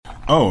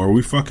Oh, are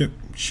we fucking...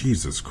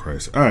 Jesus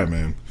Christ. All right,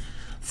 man.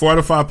 4 out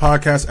of 5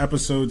 podcast,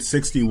 episode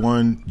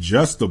 61,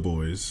 just the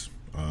boys.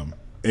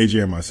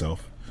 AJ and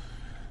myself.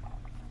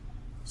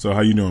 So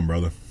how you doing,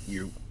 brother?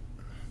 You.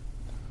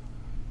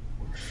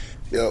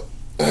 Yep.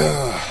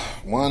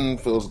 One,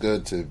 feels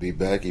good to be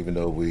back, even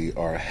though we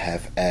are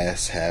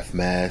half-ass,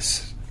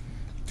 half-mass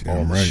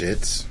on the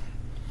shits.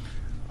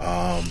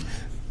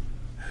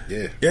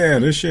 Yeah,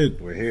 this shit.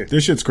 We're here.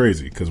 This shit's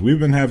crazy because we've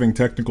been having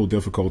technical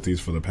difficulties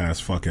for the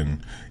past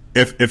fucking.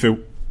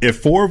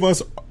 If four of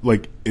us,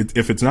 like,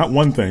 if it's not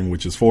one thing,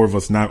 which is four of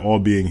us not all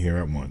being here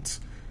at once,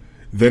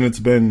 then it's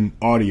been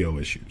audio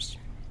issues.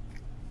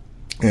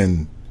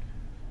 And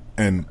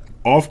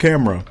off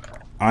camera,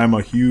 I'm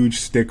a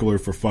huge stickler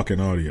for fucking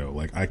audio.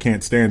 Like, I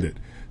can't stand it.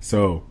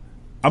 So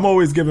I'm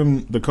always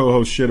giving the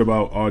co-host shit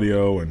about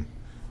audio and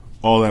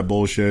all that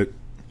bullshit.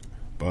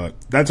 But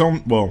that's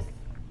the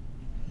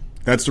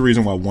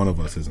reason why one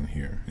of us isn't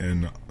here.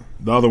 And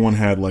the other one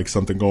had, like,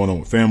 something going on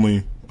with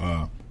family.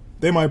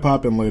 They might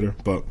pop in later,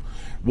 but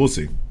we'll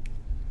see.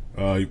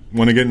 Want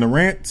to get in the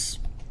rants?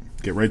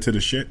 Get right to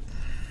the shit.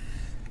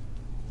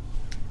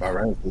 My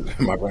rants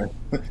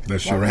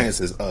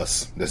is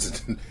us.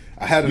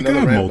 I had you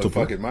another rant, multiple. But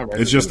fuck it, my rant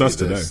it's just us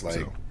today.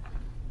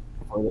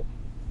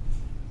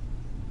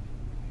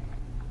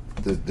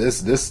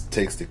 This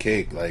takes the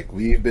cake. Like,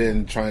 we've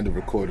been trying to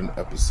record an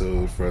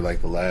episode for like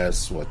the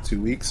last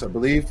 2 weeks, I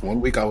believe. 1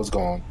 week I was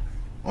gone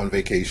on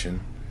vacation.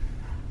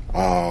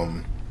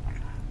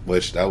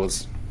 Which that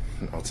was,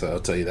 I'll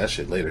tell you that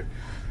shit later.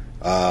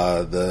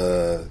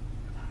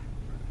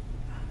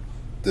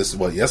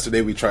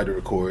 Yesterday we tried to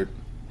record,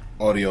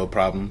 audio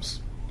problems.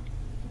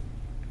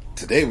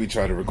 Today we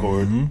try to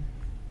record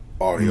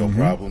audio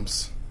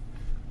problems.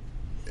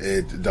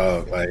 For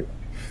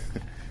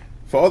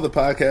all the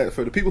podcast,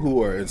 for the people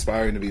who are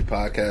inspiring to be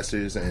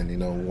podcasters and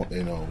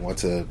want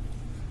to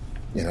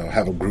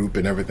have a group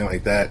and everything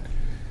like that.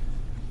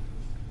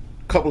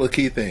 Couple of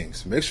key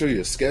things: make sure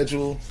your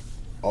schedule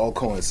all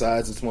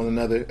coincides with one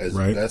another as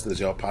best as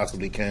y'all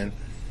possibly can.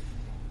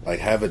 Like,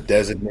 have a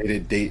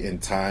designated date and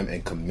time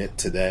and commit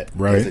to that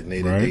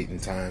designated date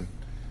and time.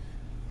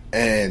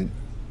 And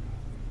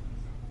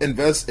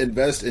invest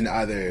in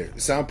either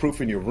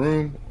soundproofing your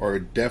room or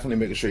definitely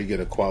making sure you get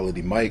a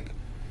quality mic.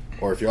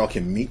 Or if y'all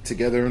can meet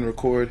together and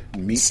record,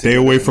 stay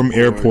away from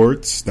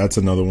airports. That's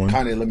another one.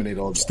 Kind of eliminate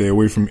all that. Stay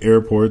away from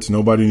airports.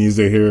 Nobody needs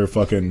to hear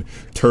fucking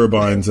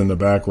turbines in the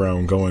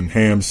background going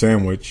ham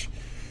sandwich.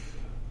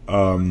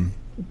 If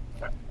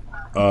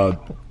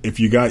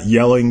you got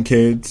yelling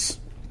kids,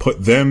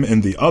 put them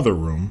in the other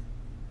room.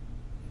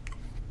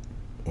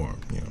 Or,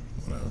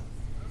 whatever.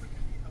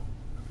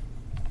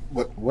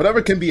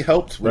 Whatever can be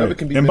helped, whatever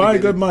can be and buy a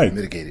good mic.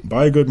 Mitigated.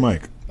 Buy a good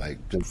mic. Like,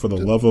 for the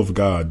love of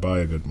God, buy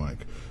a good mic.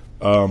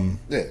 Yeah.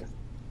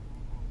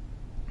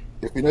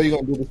 If you know you're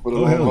gonna do this for the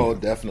long haul,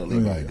 definitely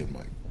buy a good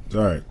mic.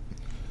 All right.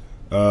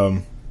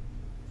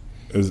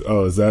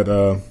 Is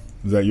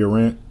that your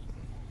rant?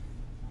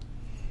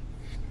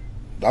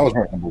 That was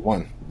rant number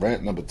 1.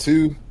 Rant number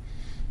 2.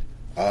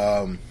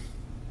 Rant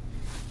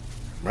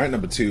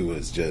number 2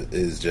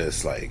 is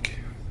just like,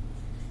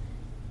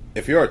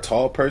 if you're a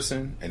tall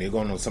person and you're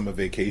going on summer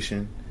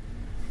vacation,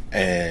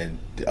 and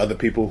the other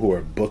people who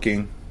are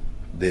booking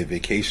the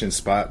vacation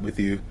spot with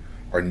you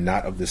are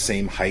not of the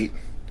same height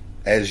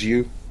as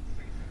you,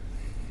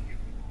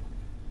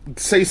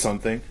 say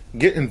something.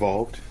 Get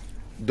involved.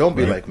 Don't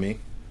be like me.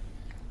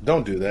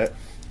 Don't do that.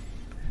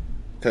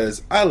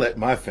 Because I let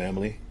my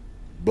family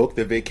book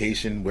the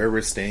vacation, where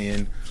we're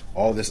staying,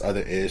 all this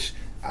other ish.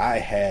 I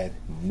had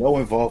no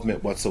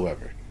involvement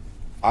whatsoever.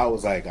 I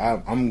was like,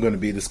 I'm going to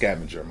be the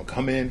scavenger. I'm going to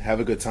come in,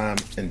 have a good time,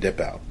 and dip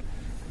out.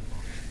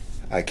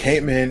 I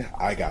came in,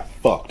 I got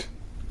fucked.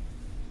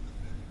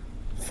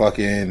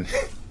 Fucking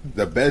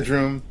the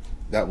bedroom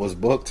that was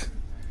booked,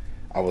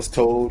 I was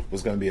told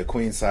was going to be a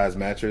queen size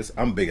mattress.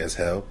 I'm big as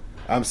hell.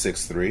 I'm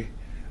 6'3".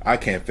 I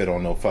can't fit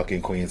on no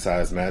fucking queen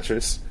size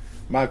mattress.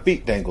 My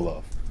feet dangle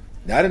off.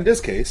 Not in this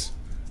case.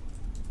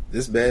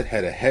 This bed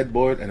had a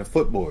headboard and a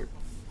footboard.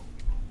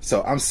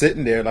 So I'm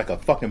sitting there like a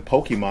fucking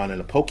Pokemon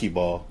in a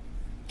Pokeball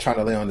trying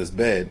to lay on this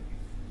bed,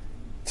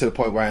 to the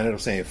point where I ended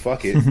up saying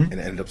fuck it and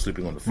ended up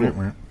sleeping on the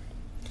floor.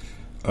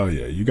 Oh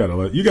yeah, you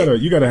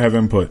gotta have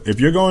input. If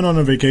you're going on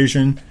a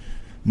vacation,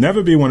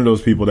 never be one of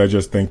those people that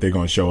just think they're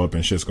gonna show up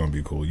and shit's gonna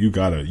be cool. You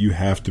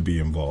have to be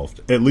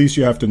involved. At least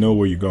you have to know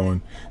where you're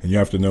going, and you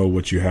have to know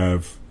what you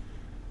have,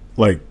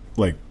 like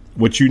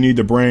what you need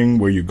to bring,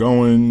 where you're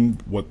going,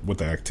 what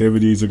the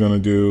activities are gonna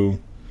do.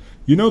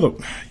 You know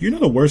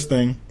the worst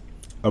thing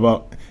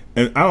about,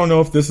 and I don't know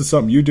if this is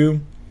something you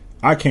do.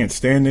 I can't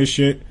stand this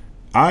shit.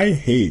 I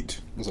hate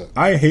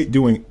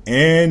doing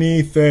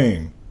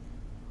anything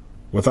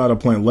without a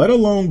plan, let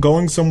alone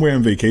going somewhere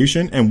on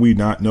vacation and we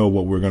not know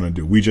what we're going to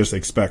do. We just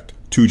expect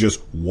to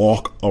just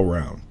walk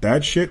around.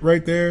 That shit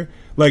right there,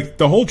 like,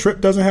 the whole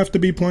trip doesn't have to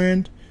be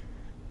planned,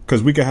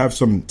 because we could have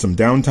some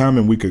downtime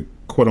and we could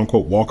quote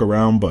unquote walk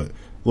around. But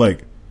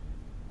like,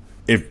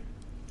 if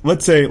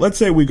let's say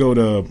we go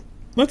to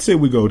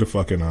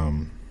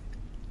fucking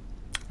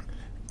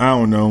I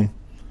don't know.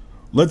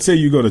 Let's say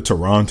you go to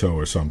Toronto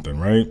or something,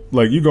 right?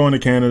 Like you going to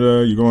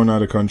Canada, you're going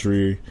out of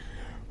country,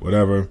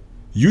 whatever.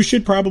 You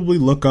should probably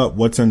look up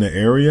what's in the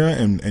area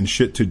and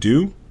shit to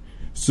do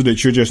so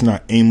that you're just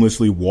not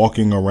aimlessly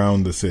walking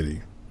around the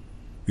city.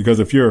 Because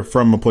if you're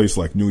from a place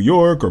like New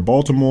York or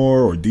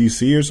Baltimore or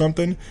DC or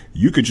something,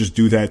 you could just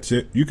do that.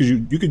 You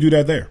could do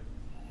that there.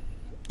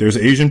 There's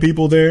Asian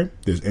people there.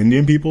 There's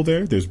Indian people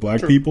there. There's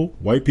black people,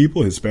 white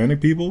people, Hispanic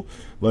people.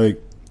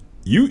 Like,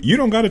 you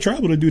don't got to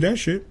travel to do that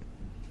shit.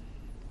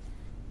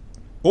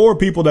 Or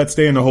people that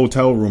stay in the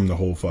hotel room the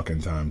whole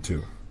fucking time,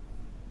 too.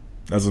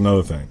 That's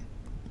another thing.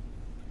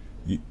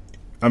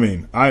 I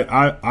mean,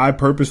 I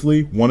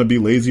purposely want to be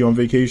lazy on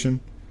vacation,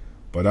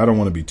 but I don't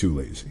want to be too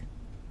lazy.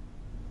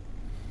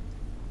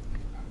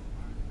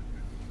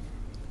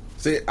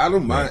 See, I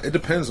don't mind. It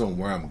depends on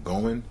where I'm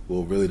going.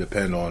 Will really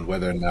depend on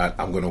whether or not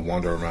I'm going to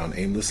wander around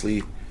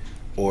aimlessly,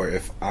 or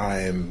if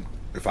I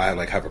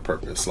like have a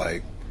purpose.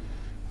 Like,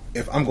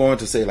 if I'm going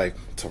to say like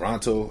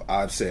Toronto,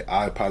 I'd say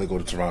I'd probably go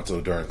to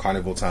Toronto during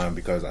carnival time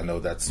because I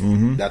know that's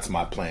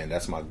my plan.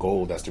 That's my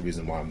goal. That's the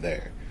reason why I'm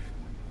there.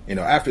 You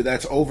know, after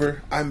that's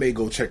over, I may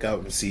go check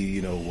out and see,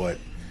 you know, what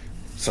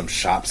some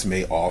shops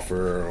may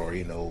offer, or,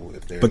 you know,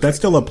 if there's. But that's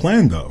still a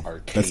plan, though.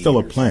 That's still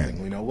a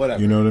plan. You know,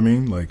 whatever. You know what I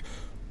mean? Like,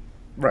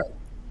 right.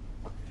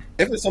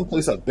 If it's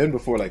someplace I've been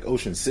before, like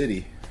Ocean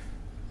City,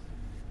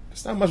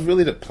 it's not much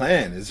really to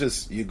plan. It's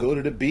just you go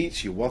to the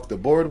beach, you walk the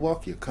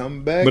boardwalk, you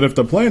come back. But if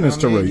the plan is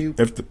to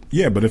if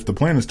the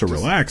plan is to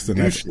relax,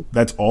 then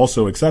that's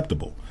also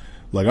acceptable.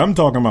 Like, I'm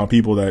talking about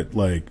people that,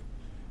 like,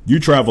 you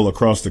travel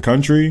across the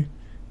country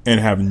and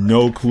have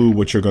no clue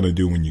what you're gonna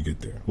do when you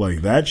get there.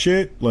 Like, that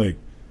shit, like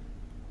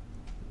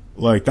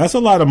that's a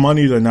lot of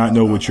money to not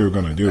know what you're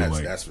gonna do.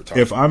 That's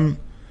if I'm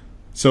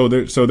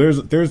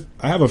there's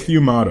I have a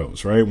few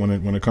mottos, right?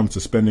 When it comes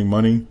to spending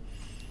money.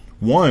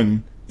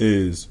 One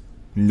is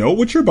know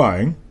what you're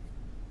buying.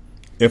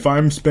 If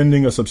I'm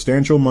spending a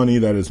substantial money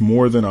that is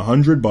more than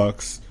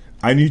 $100,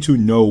 I need to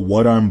know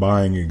what I'm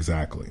buying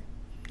exactly.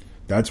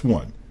 That's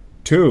one.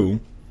 Two,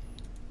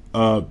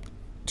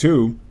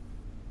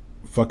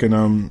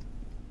 fucking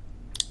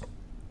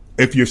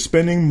if you're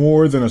spending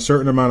more than a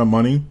certain amount of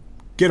money,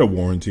 get a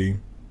warranty.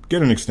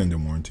 Get an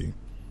extended warranty.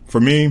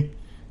 For me,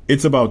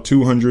 it's about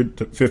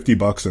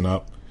 $250 and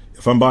up.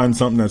 If I'm buying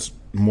something that's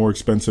more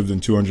expensive than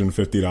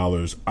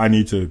 $250, I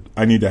need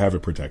to have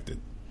it protected.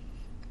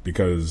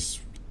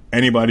 Because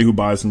anybody who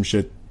buys some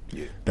shit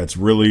that's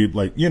really,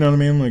 like, you know what I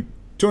mean? Like,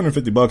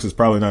 $250 is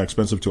probably not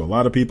expensive to a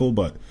lot of people,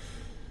 but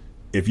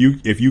if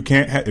you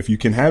can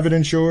have it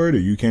insured or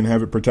you can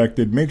have it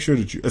protected, make sure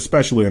that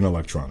especially an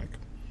electronic,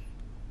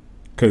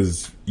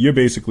 because you're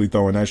basically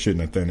throwing that shit in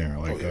the thin air.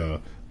 Like,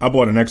 I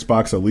bought an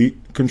Xbox Elite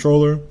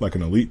controller, like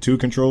an Elite 2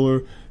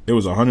 controller. It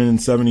was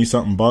 $170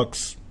 something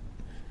bucks,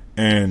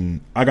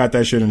 and I got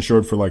that shit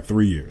insured for like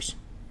 3 years,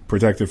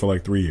 protected for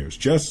like 3 years,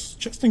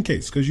 just in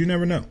case, because you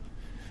never know.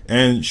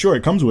 And sure,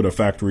 it comes with a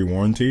factory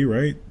warranty,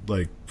 right?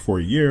 Like for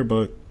a year,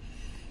 but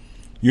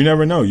you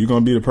never know. You're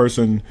gonna be the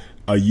person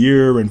a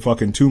year and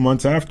fucking 2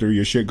 months after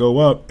your shit go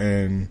up,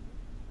 and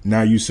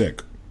now you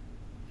sick.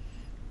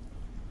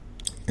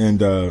 And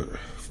go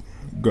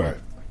ahead.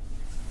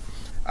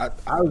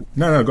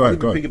 No, go ahead.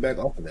 Piggyback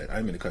off of that. I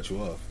didn't mean to cut you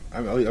off.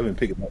 I've been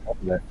piggyback off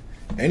of that.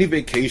 Any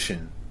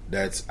vacation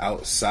that's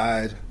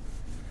outside,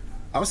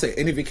 I would say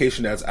any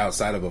vacation that's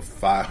outside of a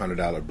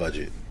 $500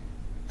 budget,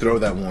 throw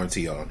that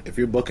warranty on. If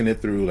you're booking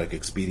it through like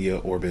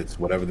Expedia, Orbitz,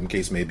 whatever the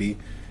case may be,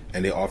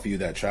 and they offer you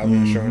that travel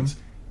insurance,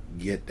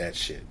 get that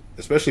shit.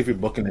 Especially if you're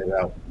booking it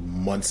out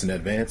months in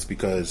advance,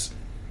 because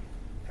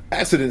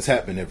accidents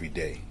happen every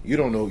day. You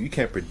don't know. You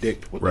can't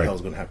predict what the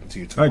hell's going to happen to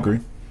you tomorrow. I agree.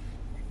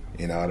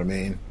 You know what I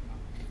mean?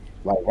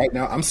 Like right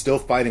now, I'm still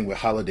fighting with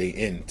Holiday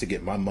Inn to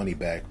get my money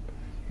back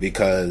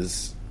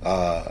because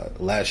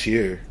last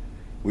year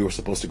we were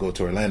supposed to go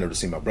to Orlando to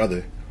see my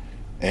brother,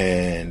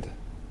 and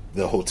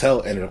the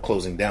hotel ended up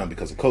closing down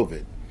because of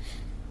COVID.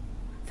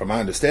 From my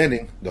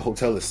understanding, the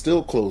hotel is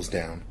still closed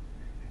down,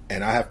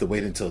 and I have to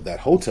wait until that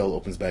hotel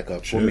opens back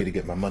up for me to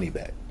get my money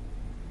back.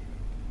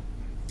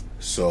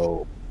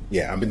 So,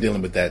 yeah, I've been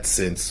dealing with that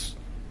since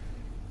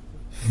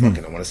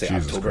fucking, I want to say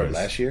Jesus October of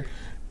last year.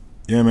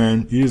 Yeah,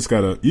 man, you just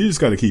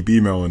gotta keep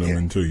emailing them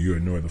until you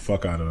annoy the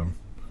fuck out of them,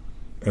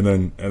 and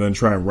then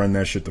try and run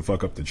that shit the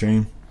fuck up the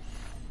chain.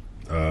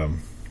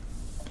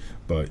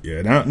 But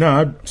yeah,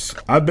 now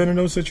I've been in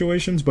those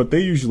situations, but they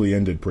usually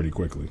ended pretty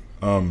quickly.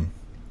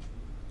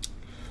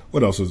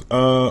 What else is?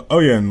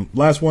 And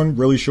last one,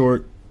 really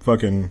short.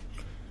 Fucking,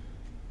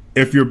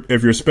 if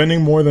you're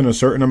spending more than a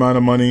certain amount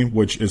of money,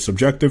 which is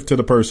subjective to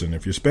the person,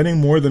 if you're spending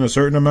more than a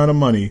certain amount of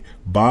money,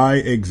 buy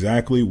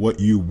exactly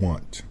what you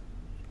want.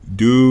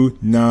 Do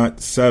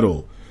not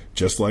settle,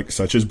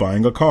 such as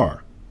buying a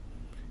car.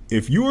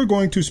 If you are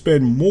going to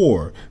spend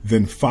more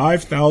than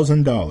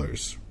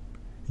 $5,000,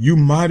 you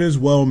might as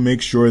well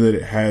make sure that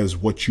it has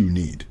what you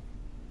need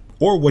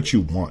or what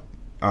you want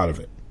out of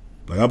it.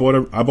 Like I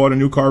bought a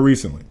new car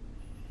recently.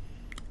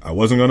 I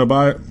wasn't going to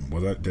buy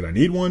it. Did I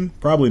need one?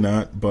 Probably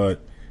not,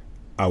 but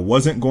I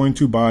wasn't going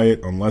to buy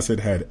it unless it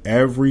had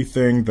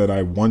everything that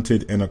I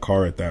wanted in a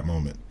car at that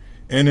moment.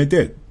 And it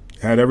did.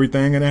 It had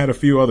everything, and it had a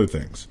few other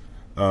things.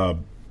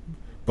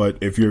 But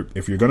if you're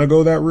going to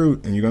go that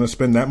route and you're going to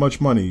spend that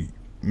much money,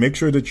 make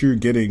sure that you're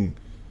getting...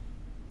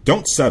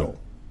 Don't settle.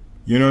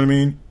 You know what I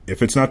mean?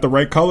 If it's not the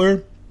right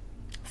color,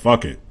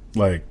 fuck it.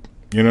 Like,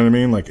 you know what I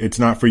mean? Like, it's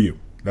not for you.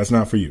 That's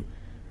not for you.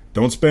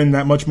 Don't spend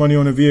that much money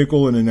on a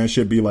vehicle and then that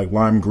shit be like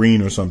lime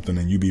green or something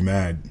and you be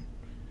mad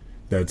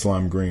that it's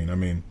lime green. I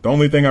mean, the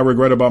only thing I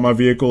regret about my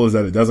vehicle is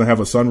that it doesn't have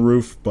a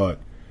sunroof, but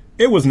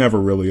it was never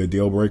really a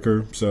deal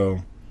breaker. So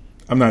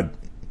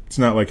it's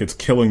not like it's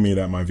killing me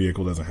that my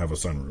vehicle doesn't have a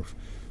sunroof.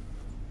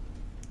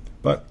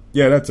 But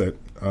yeah, that's it.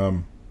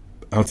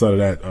 Outside of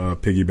that,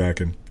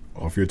 piggybacking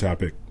off your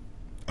topic,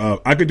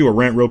 I could do a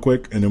rant real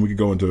quick and then we can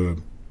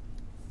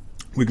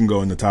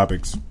go into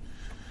topics.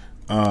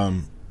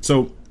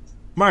 So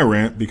my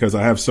rant, because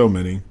I have so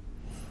many,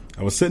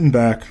 I was sitting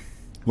back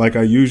like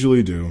I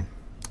usually do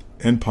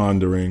and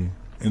pondering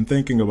and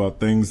thinking about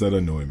things that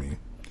annoy me.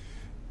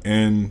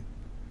 And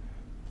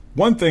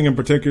one thing in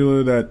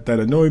particular that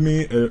annoy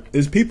me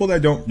is people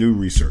that don't do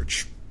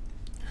research.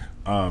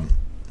 Don't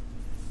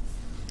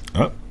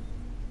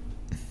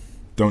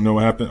know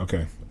what happened?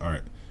 Okay. All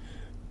right.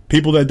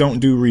 People that don't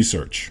do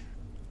research.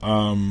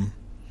 And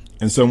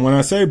so when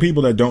I say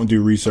people that don't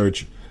do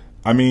research,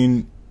 I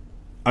mean,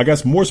 I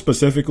guess more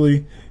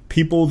specifically,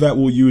 people that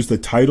will use the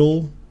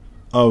title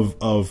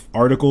of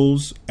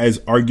articles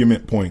as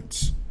argument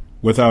points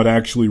without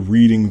actually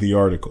reading the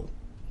article.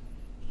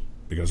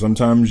 Because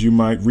sometimes you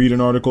might read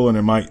an article and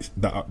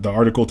the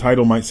article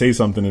title might say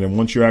something, and then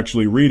once you're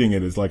actually reading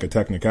it, it's like a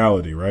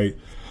technicality, right?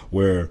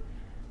 Where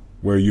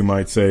you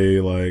might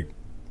say, like,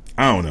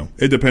 I don't know.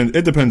 It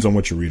depends on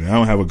what you're reading. I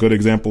don't have a good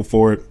example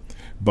for it,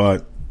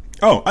 but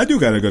I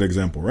do got a good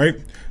example, right?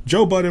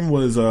 Joe Budden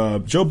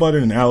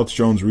and Alex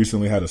Jones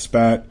recently had a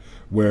spat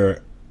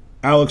where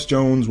Alex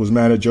Jones was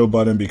mad at Joe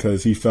Budden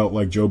because he felt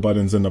like Joe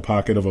Budden's in the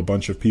pocket of a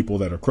bunch of people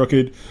that are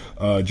crooked.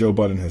 Joe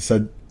Budden has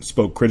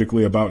spoke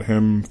critically about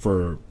him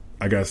for,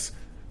 I guess,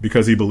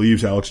 because he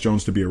believes Alex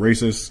Jones to be a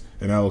racist,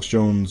 and Alex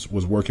Jones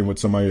was working with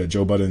somebody that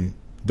Joe Budden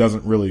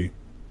doesn't really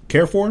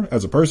care for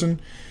as a person.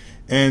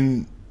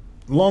 And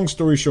long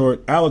story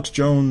short, Alex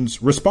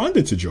Jones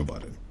responded to Joe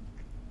Budden.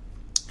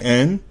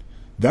 And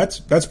that's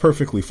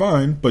perfectly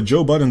fine, but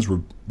Joe Budden's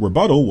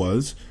rebuttal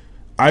was,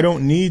 I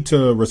don't need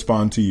to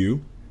respond to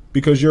you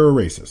because you're a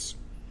racist.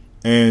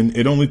 And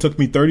it only took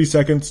me 30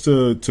 seconds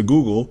to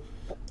Google,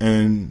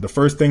 and the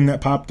first thing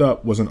that popped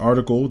up was an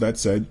article that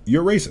said,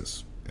 you're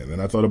racist. And then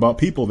I thought about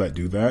people that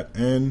do that,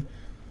 and,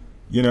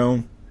 you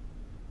know,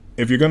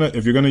 if you're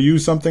gonna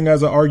use something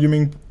as an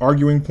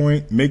arguing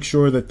point, make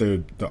sure that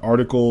the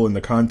article and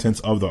the contents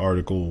of the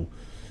article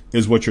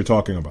is what you're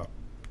talking about.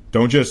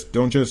 Don't just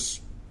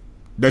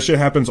that shit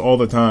happens all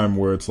the time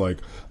where it's like,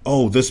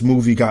 oh, this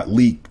movie got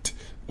leaked,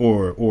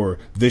 or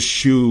this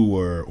shoe,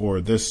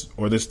 or this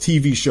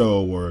TV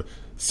show, or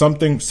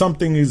something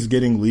is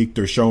getting leaked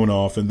or shown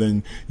off, and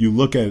then you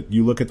look at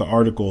the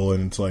article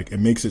and it's like, it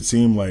makes it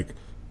seem like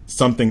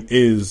something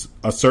is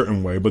a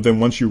certain way, but then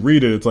once you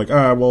read it, it's like,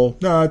 well,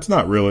 nah, it's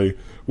not really.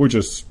 We're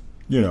just,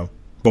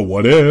 but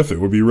what if it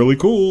would be really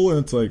cool? And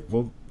it's like,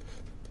 well,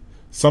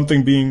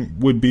 something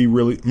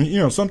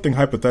something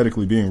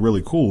hypothetically being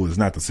really cool is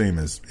not the same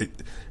as it.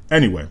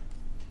 Anyway,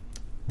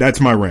 that's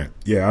my rant.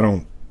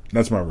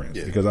 That's my rant,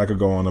 because I could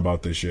go on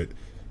about this shit.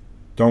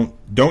 Don't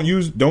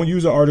use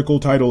an article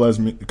title as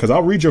me, because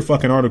I'll read your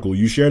fucking article.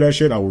 You share that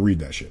shit, I will read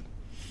that shit.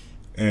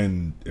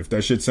 And if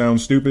that shit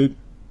sounds stupid,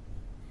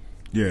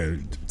 yeah,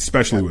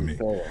 especially with me.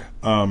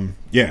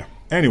 Yeah.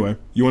 Anyway,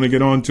 you want to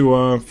get on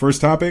to first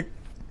topic?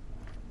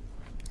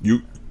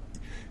 You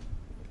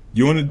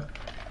want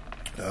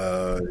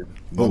to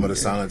moment of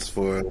silence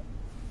for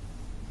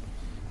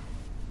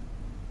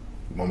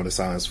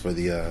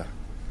the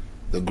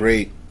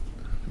great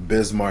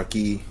Biz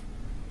Markie.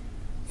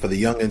 For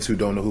the youngins who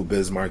don't know who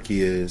Biz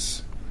Markie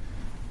is,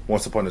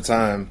 once upon a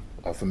time,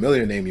 a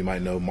familiar name you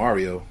might know,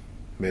 Mario,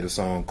 made a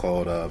song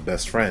called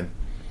Best Friend,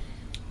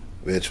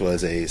 which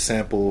was a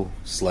sample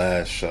 /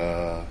 would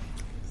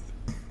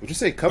you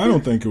say cover? I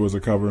don't think it was a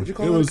cover. Would you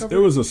call it a cover? It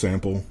was a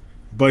sample.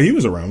 But he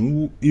was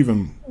around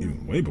even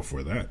way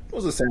before that. It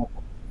was a sample.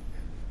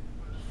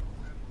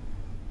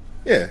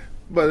 Yeah,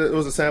 but it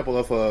was a sample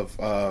of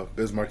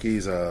Biz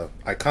Markie's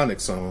iconic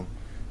song,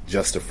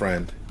 Just a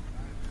Friend.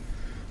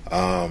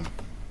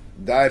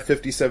 Died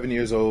 57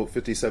 years old,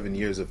 57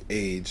 years of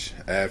age.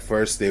 At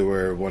first, they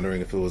were wondering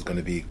if it was going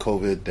to be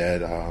COVID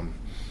that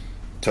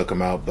took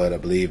him out, but I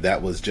believe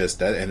that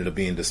ended up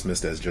being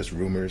dismissed as just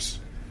rumors.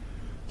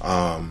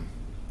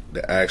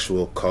 The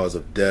actual cause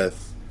of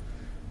death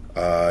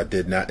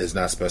is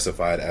not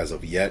specified as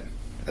of yet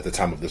at the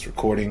time of this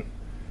recording.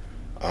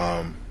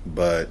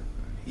 But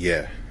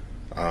yeah,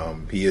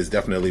 he is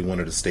definitely one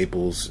of the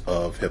staples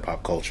of hip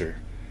hop culture.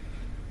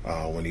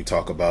 When you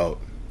talk about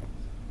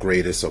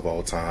greatest of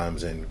all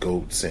times and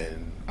GOATs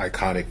and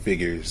iconic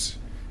figures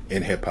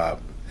in hip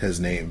hop, his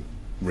name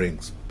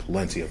rings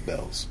plenty of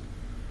bells.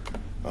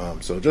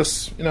 So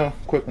just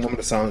quick moment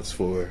of silence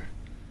for.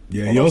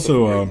 Yeah, Almost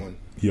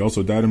he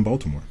also died in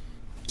Baltimore,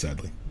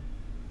 sadly.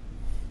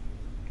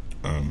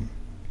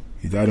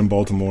 He died in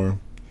Baltimore,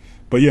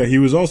 but yeah, he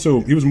was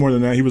more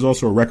than that. He was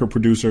also a record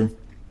producer,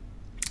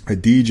 a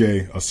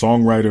DJ, a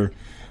songwriter.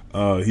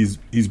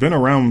 He's been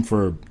around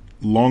for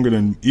longer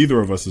than either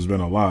of us has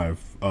been alive.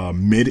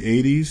 Mid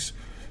 80s,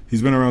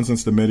 he's been around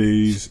since the mid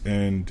 80s,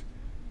 and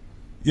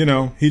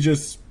he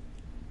just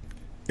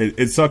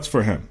it sucks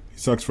for him. It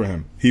sucks for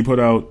him. He put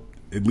out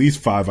at least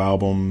 5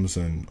 albums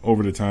and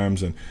over the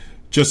times, and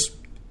just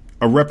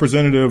a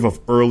representative of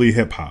early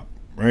hip hop,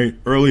 right?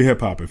 Early hip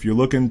hop. If you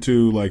look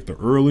into like the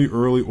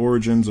early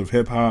origins of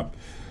hip hop,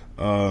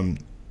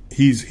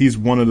 he's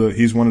one of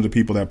the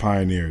people that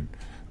pioneered.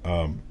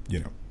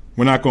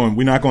 We're not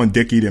going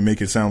Dickie to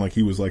make it sound like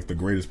he was like the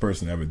greatest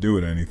person to ever do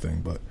it or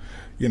anything, but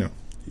he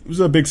was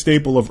a big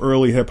staple of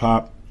early hip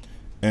hop,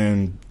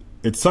 and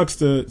it sucks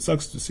to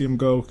see him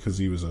go because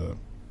he was I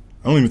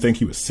don't even think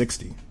he was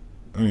 60.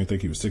 I don't even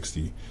think he was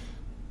 60.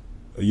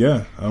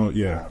 Yeah,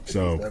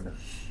 So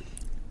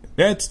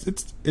yeah,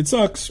 it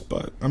sucks,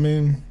 but I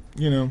mean,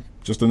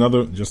 just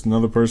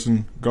another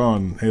person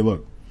gone. Hey,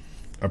 look,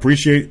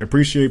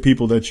 appreciate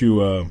people that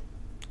you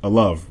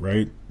love,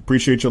 right?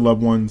 Appreciate your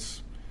loved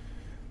ones,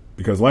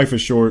 because life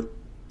is short,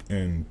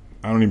 and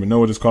I don't even know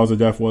what his cause of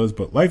death was,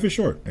 but life is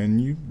short,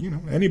 and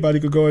anybody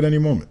could go at any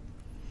moment,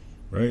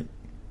 right?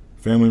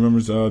 Family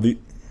members. Yep.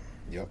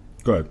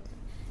 Go ahead.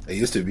 It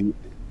used to be.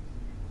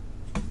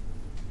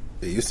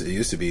 The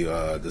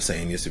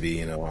saying used to be,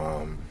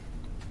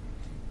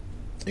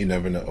 you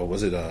never know. Or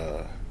was it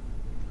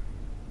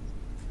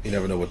you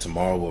never know what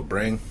tomorrow will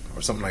bring,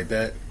 or something like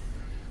that.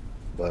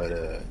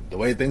 But the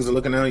way things are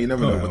looking now, you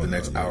never know what the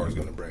next hour is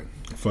going to bring.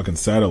 A fucking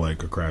satellite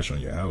could crash on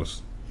your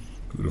house.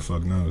 Who the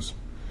fuck knows?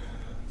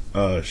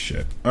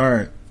 Shit. All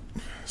right.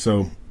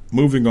 So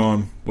moving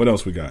on. What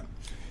else we got?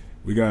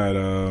 We got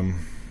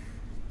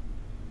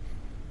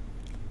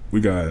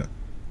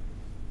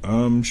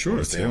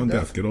sure. Stay on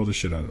death. Get all this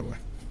shit out of the way.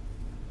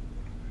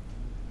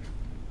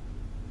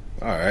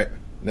 All right.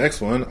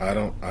 Next one.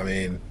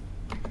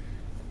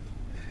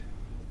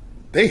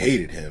 They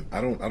hated him.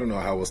 I don't know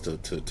how else to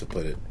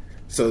put it.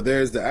 So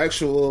there's the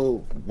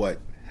actual what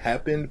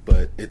happened,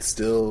 but it's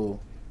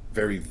still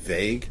very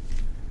vague,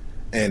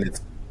 and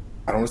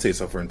I don't want to say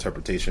it's up for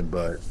interpretation,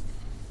 but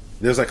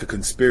there's like a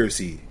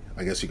conspiracy,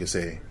 I guess you could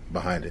say,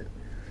 behind it.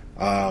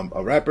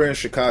 A rapper in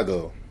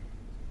Chicago.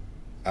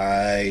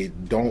 I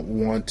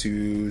don't want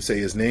to say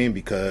his name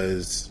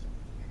because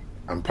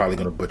I'm probably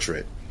going to butcher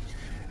it.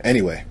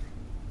 Anyway,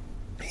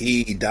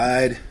 he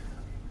died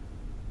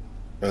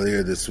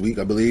earlier this week,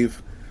 I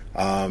believe,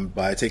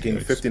 by taking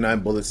 59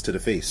 bullets to the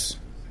face.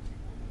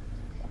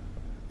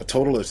 A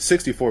total of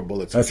 64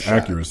 bullets. That's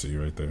accuracy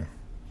right there.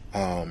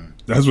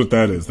 That's what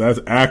that is. That's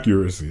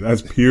accuracy.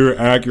 That's pure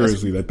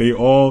accuracy. That they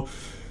all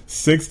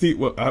 60.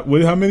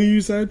 How many you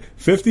said?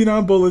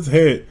 59 bullets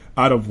hit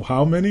out of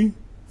how many?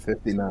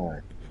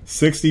 59.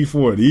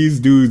 64. These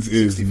dudes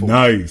is 64.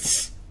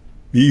 Nice.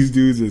 These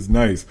dudes is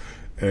nice.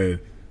 And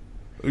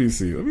let me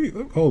see.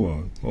 Hold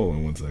on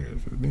 1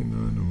 second.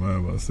 59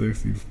 divided by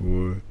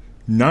 64.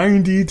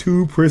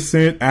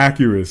 92%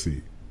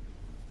 accuracy.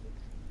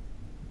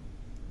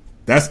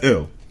 That's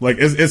ill. Like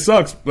it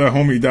sucks that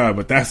homie died,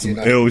 but that's some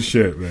ill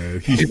shit,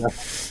 man.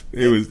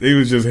 It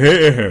was just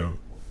hitting him.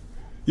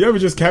 You ever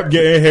just kept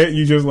getting hit?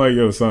 You just like,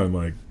 yo, son,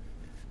 like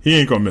he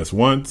ain't gonna miss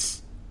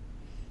once.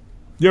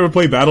 You ever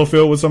play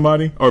Battlefield with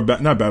somebody, or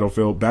not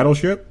Battlefield,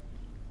 Battleship,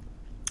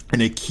 and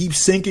they keep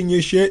sinking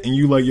your shit, and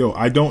you like, yo,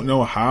 I don't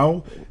know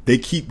how they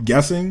keep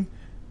guessing,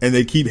 and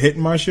they keep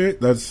hitting my shit.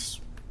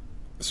 That's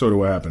sort of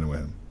what happened with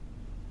him.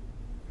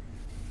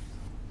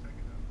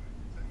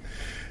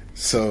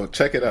 So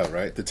check it out,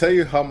 right? To tell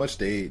you how much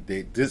they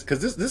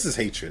because this is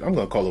hatred. I'm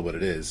gonna call it what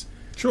it is.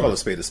 Sure. Call a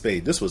spade a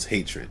spade. This was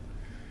hatred.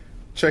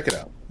 Check it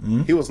out.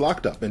 Mm-hmm. He was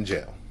locked up in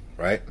jail,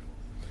 right?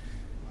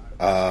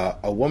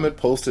 A woman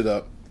posted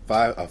up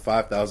a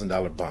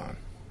 $5,000 bond.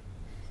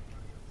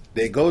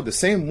 The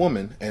same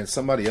woman and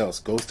somebody else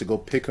goes to go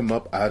pick him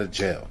up out of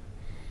jail.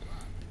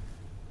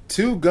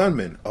 2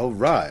 gunmen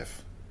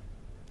arrive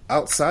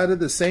outside of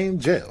the same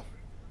jail,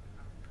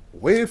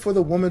 waited for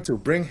the woman to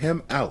bring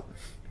him out,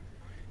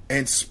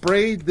 and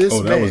sprayed this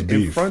man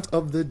in front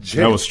of the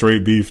jail. That was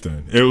straight beef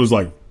then. It was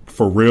like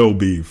for real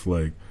beef.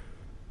 Like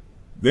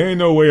there ain't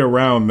no way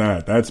around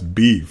that. That's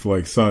beef.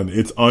 Like, son,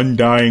 it's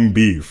undying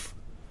beef.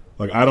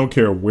 Like, I don't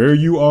care where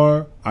you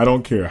are. I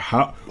don't care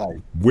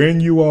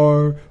when you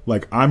are.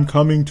 Like, I'm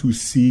coming to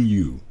see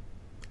you.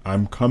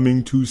 I'm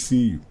coming to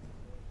see you.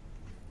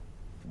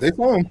 They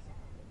saw him.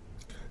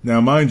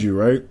 Now, mind you,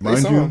 right?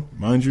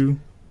 Mind you,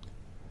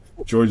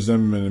 George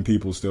Zimmerman and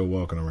people still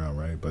walking around,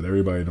 right? But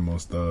everybody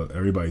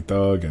everybody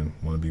thug and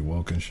want to be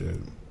woke and shit.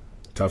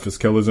 Toughest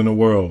killers in the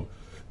world.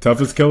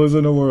 Toughest killers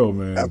in the world,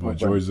 man. But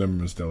George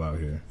Zimmerman's still out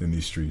here in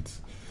these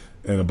streets.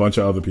 And a bunch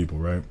of other people,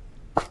 right?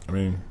 I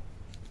mean,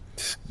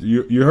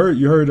 you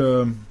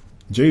heard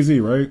Jay-Z,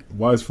 right?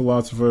 Wise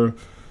philosopher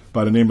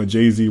by the name of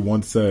Jay-Z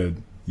once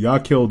said, Y'all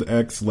killed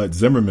X. Let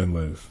Zimmerman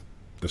live.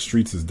 The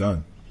streets is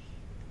done.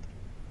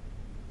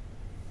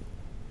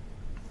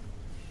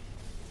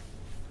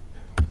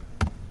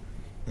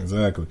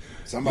 Exactly.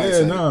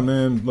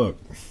 Man. Look,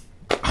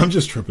 I'm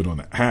just tripping on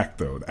the hack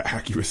though. The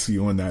accuracy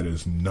on that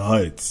is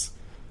nuts.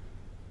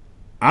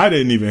 I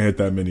didn't even hit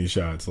that many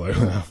shots. Like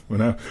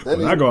when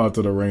I go out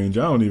to the range,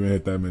 I don't even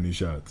hit that many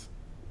shots.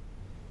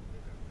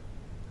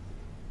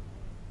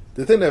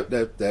 The thing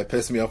that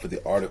pissed me off with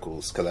the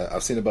articles, because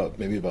I've seen about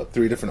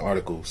 3 different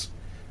articles,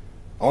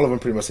 all of them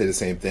pretty much say the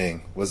same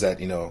thing, was that,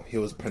 he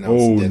was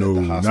pronounced dead at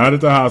the hospital. Not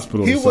at the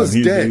hospital. He was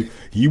dead.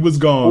 He was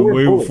gone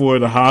before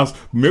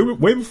the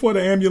way before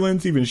the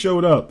ambulance even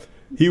showed up.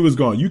 He was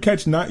gone. You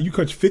catch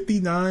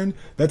 59.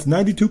 That's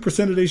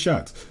 92% of their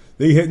shots.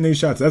 They hitting their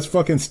shots. That's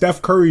fucking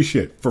Steph Curry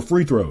shit for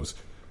free throws.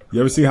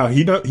 You ever see how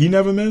he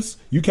never miss?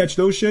 You catch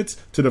those shits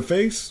to the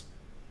face.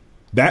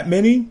 That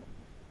many?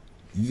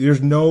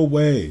 There's no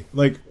way.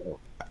 Like,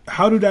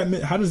 how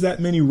does that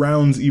many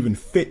rounds even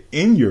fit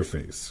in your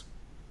face?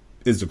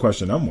 Is the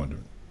question I'm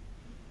wondering.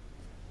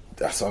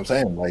 That's what I'm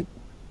saying. Like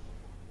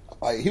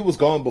he was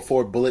gone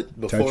before bullet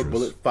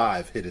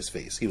 5 hit his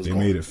face. He was gone.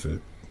 They made it fit.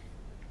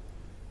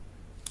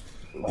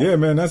 Yeah,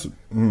 man, that's.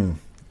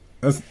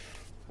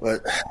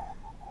 But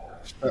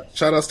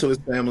shout outs to his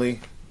family.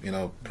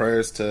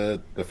 Prayers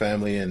to the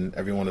family and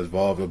everyone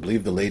involved. I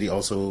believe the lady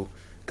also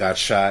got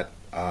shot.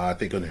 I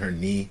think on her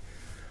knee.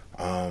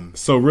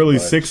 So really,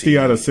 60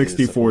 out of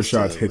 64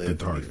 shots hit the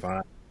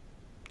target.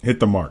 Hit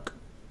the mark.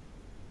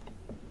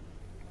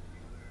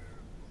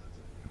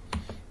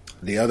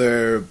 The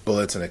other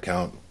bullets in the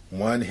count,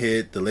 one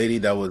hit the lady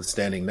that was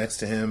standing next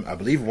to him. I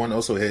believe one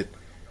also hit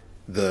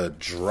the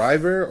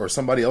driver or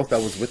somebody else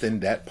that was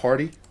within that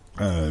party.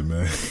 Man.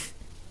 Man.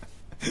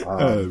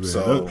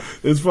 So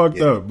it's fucked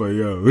up, but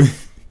yo.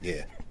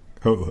 Yeah.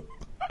 Hold up.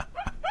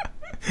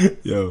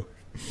 Yo.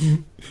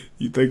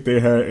 You think they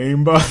had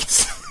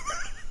aimbots?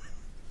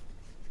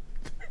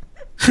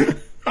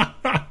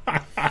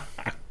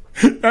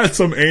 That's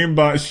some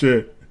aimbot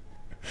shit.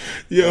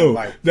 Yo,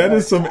 that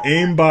is some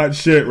aimbot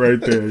shit right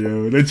there,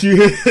 yo. That you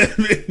hit that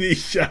many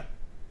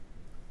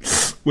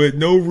shots with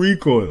no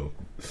recoil.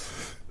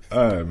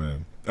 All right,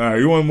 man. All right,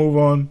 you want to move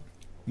on?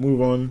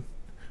 Move on.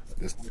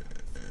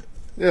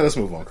 Yeah, let's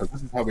move on because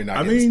this is how we're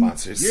not getting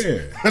sponsors.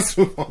 Yeah, let's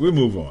move on. We'll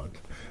move on.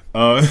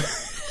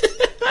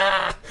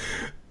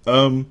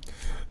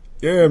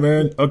 Yeah,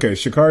 man. Okay,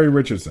 Sha'Carri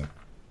Richardson.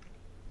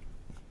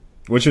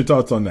 What's your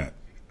thoughts on that?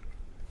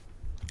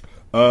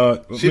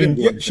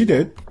 She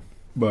did,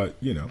 but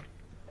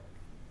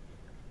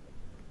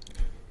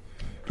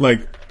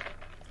like,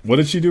 what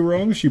did she do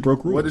wrong? She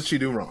broke rules. What did she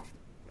do wrong?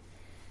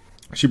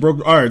 She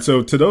broke. All right,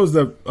 so to those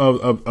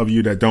of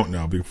you that don't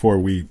know, before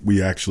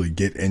we actually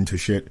get into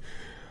shit,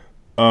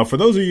 for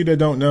those of you that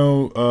don't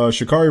know,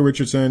 Sha'Carri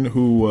Richardson,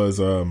 who was,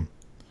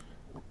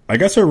 I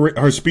guess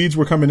her speeds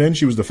were coming in.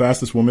 She was the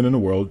fastest woman in the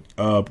world.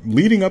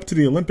 Leading up to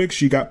the Olympics,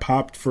 she got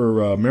popped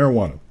for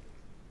marijuana.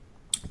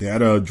 They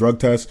had a drug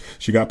test.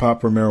 She got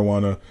popped for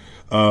marijuana,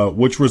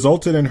 which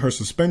resulted in her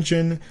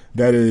suspension.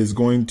 That is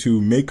going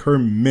to make her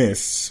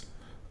miss.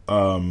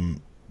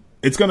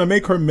 It's going to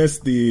make her miss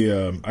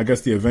the, I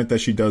guess, the event that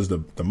she does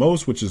the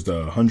most, which is the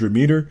 100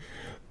 meter.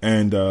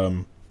 And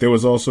there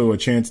was also a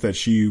chance that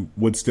she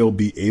would still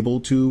be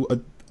able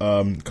to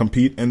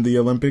compete in the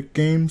Olympic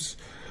Games,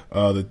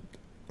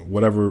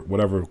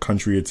 whatever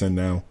country it's in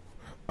now.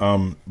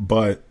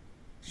 But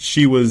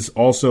she was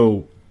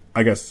also,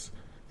 I guess,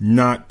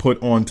 not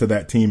put onto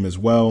that team as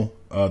well,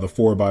 the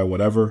 4x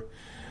whatever.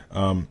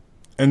 And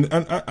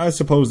I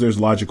suppose there's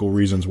logical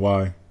reasons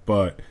why.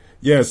 But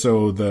yeah,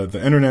 so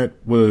the internet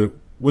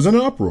was in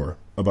an uproar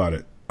about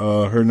it.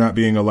 Her not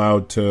being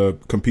allowed to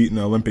compete in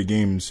the Olympic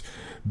Games,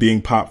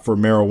 being popped for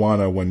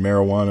marijuana when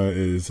marijuana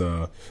is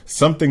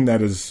something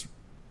that is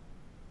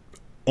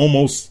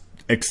almost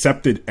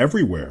accepted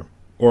everywhere,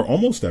 or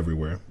almost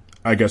everywhere,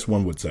 I guess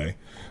one would say.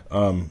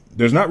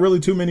 There's not really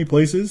too many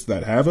places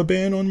that have a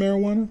ban on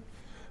marijuana.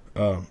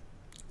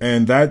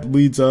 And that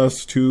leads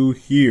us to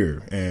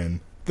here. And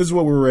this is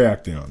what we're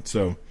reacting on.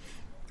 So,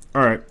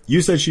 all right,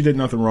 you said she did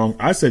nothing wrong.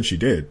 I said she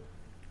did.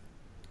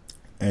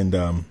 And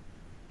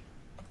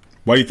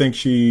why do you think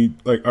she,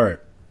 like, all right,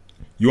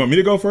 you want me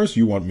to go first?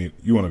 You want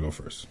to go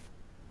first?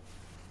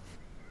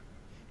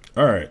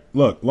 All right,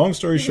 look, long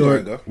story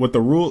short, with the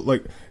rule,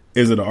 like,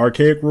 is it an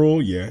archaic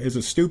rule? Yeah. Is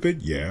it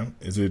stupid? Yeah.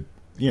 Is it,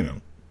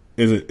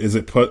 is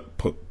it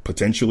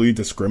potentially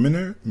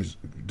discriminatory?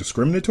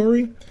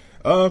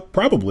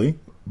 Probably,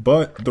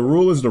 but the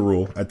rule is the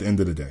rule at the end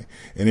of the day.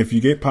 And if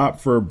you get popped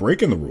for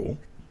breaking the rule,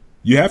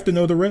 you have to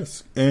know the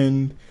risk.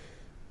 And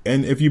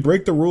if you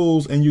break the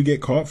rules and you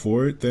get caught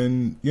for it,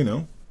 then,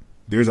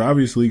 there's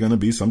obviously going to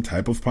be some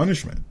type of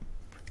punishment.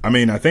 I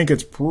mean, I think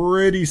it's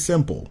pretty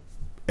simple.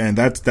 And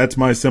that's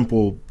basically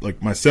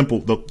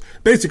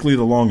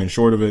the long and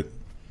short of it.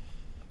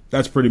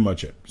 That's pretty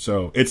much it.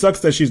 So it sucks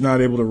that she's not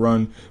able to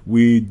run.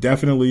 We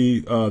definitely,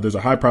 there's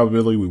a high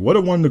probability we would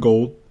have won the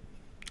gold.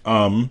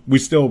 We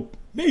still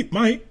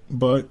might,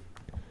 but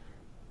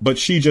but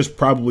she just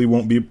probably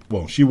won't be.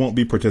 Well, she won't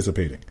be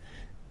participating,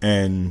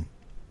 and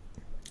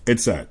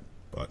it's sad.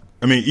 But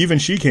I mean, even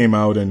she came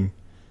out and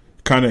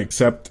kind of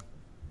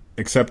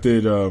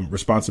accepted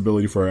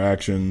responsibility for her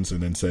actions,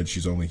 and then said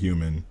she's only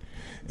human,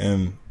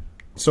 and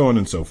so on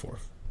and so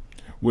forth.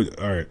 All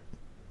right,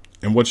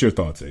 and what's your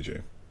thoughts,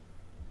 AJ?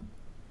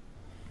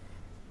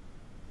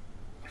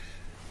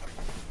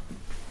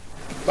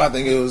 I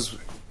think it was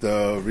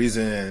the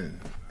reason.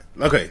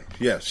 Okay,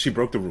 yeah, she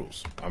broke the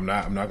rules. I'm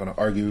not going to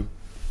argue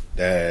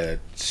that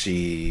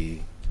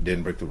she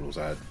didn't break the rules.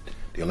 The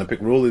Olympic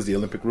rule is the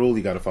Olympic rule.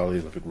 You got to follow the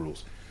Olympic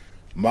rules.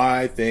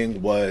 My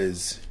thing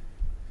was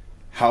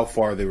how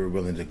far they were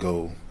willing to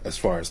go as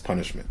far as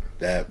punishment.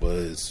 That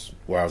was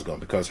where I was going,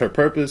 because her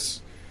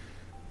purpose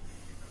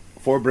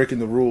for breaking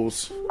the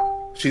rules,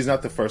 she's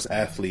not the first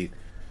athlete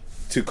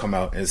to come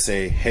out and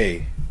say,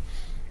 "Hey,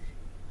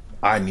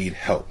 I need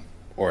help,"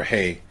 or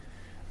 "Hey,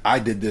 I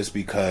did this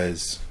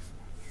because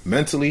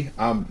mentally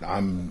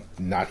I'm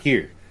not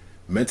here.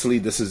 Mentally,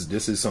 this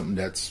is something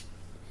that's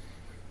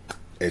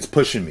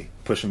pushing me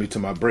to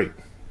my break."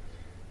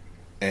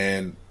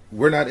 And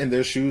we're not in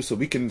their shoes, so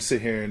we can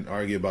sit here and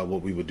argue about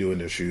what we would do in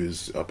their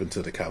shoes up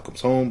until the cow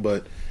comes home.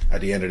 But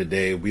at the end of the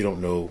day, we don't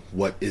know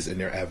what is in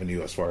their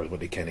avenue as far as what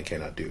they can and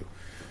cannot do.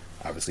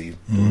 Obviously,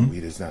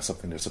 weed is not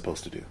something they're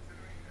supposed to do.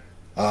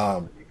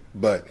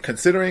 But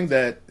considering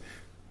that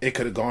it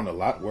could have gone a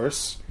lot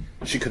worse,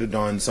 she could have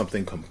done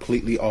something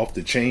completely off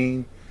the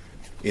chain.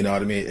 You know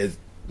what I mean? It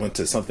went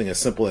to something as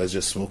simple as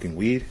just smoking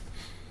weed.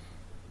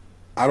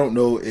 I don't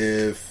know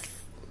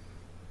if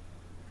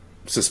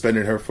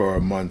suspending her for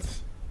a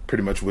month,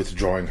 pretty much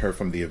withdrawing her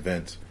from the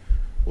event,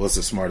 was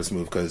the smartest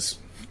move, because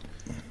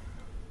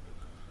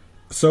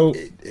it's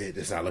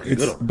not looking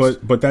good.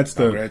 But that's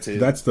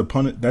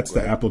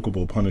the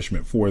applicable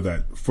punishment for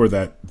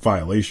that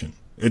violation.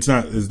 It's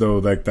not as though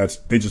like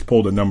they just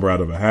pulled a number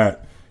out of a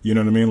hat. You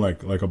know what I mean?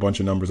 Like a bunch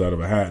of numbers out of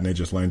a hat, and they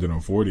just landed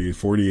on 40.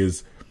 40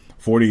 is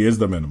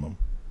the minimum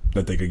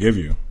that they could give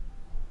you.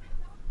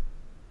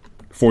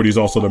 40 is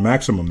also the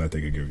maximum that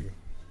they could give you.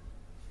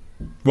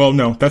 Well,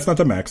 no, that's not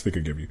the max they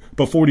could give you,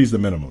 but 40 is the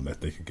minimum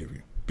that they could give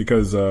you,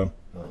 because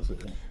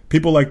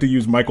people like to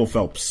use Michael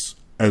Phelps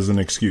as an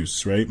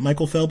excuse, right?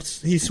 Michael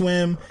Phelps, he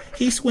swam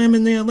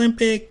in the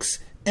Olympics,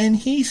 and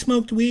he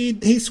smoked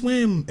weed, he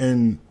swam,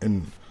 and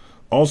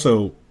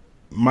also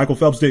Michael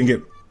Phelps didn't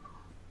get.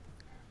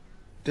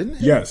 Didn't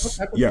he? Yes,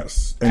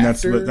 and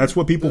that's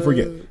what people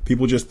forget.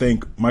 People just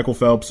think Michael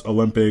Phelps,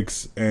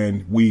 Olympics,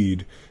 and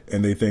weed,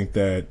 and they think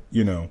that,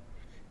 you know,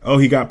 oh,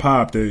 he got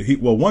popped.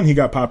 One, he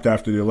got popped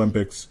after the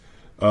Olympics,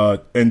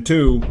 and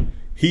two,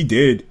 he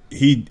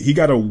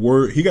got a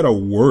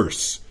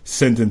worse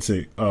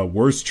sentencing,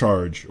 worse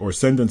charge or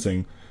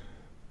sentencing,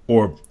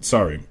 or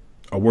sorry,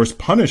 a worse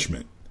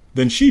punishment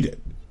than she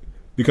did,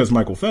 because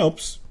Michael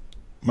Phelps,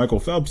 he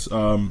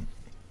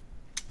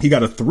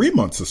got a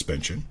 3-month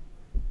suspension.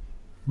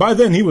 By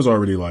then, he was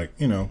already like,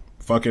 you know,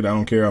 fuck it, I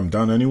don't care, I'm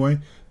done anyway.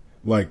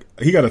 Like,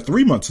 he got a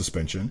 3-month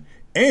suspension,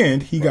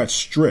 and he got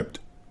stripped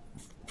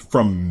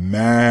from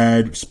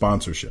mad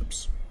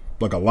sponsorships,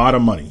 like a lot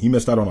of money. He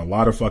missed out on a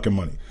lot of fucking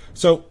money.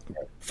 So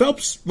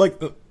Phelps,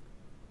 like,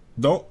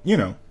 don't, you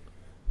know,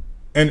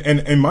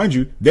 and mind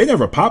you, they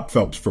never popped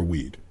Phelps for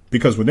weed,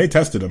 because when they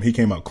tested him, he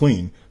came out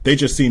clean. They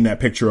just seen that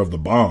picture of the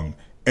bong,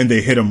 and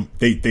they hit him.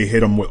 They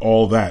hit him with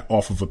all that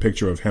off of a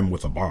picture of him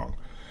with a bong.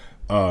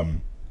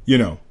 You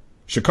know,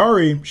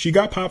 Sha'Carri, she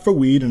got popped for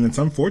weed, and it's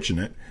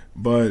unfortunate,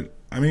 but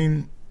I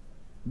mean,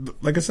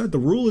 like I said, the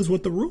rule is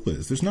what the rule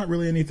is. There's not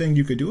really anything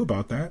you could do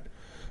about that.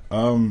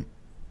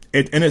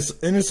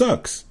 It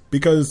sucks,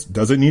 because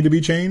does it need to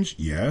be changed?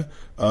 Yeah.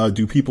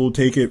 Do people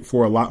take it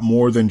for a lot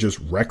more than just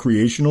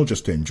recreational,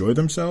 just to enjoy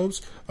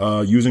themselves,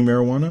 using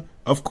marijuana?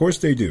 Of course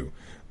they do.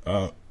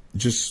 You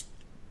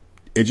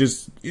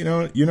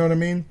know what I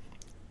mean?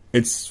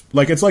 It's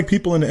like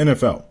people in the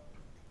NFL,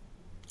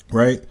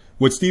 right?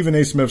 What Stephen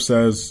A. Smith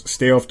says,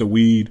 stay off the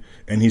weed,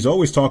 and he's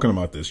always talking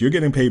about this. You're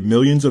getting paid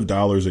millions of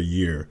dollars a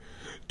year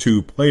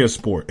to play a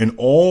sport, and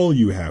all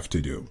you have to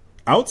do,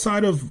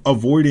 outside of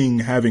avoiding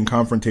having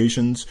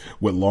confrontations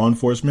with law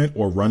enforcement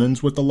or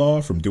run-ins with the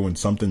law from doing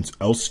something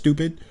else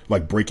stupid,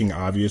 like breaking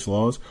obvious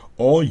laws,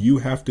 all you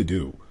have to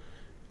do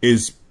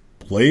is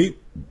play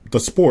the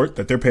sport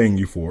that they're paying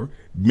you for,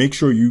 make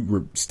sure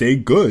you stay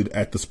good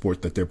at the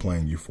sport that they're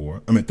paying you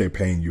for,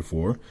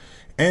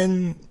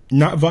 and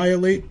not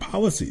violate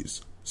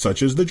policies,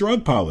 such as the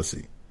drug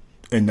policy,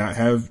 and not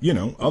have, you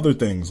know, other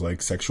things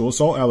like sexual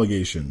assault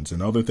allegations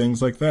and other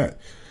things like that.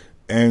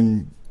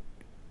 And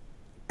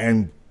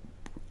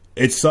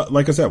it's,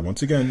 like I said,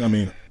 once again, I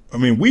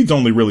mean, weed's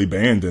only really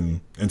banned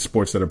in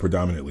sports that are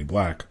predominantly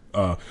black,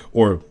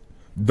 or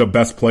the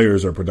best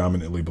players are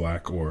predominantly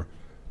black, or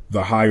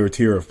the higher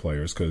tier of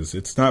players, because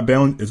it's not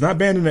banned in the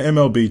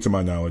MLB, to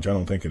my knowledge. I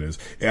don't think it is.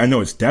 I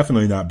know it's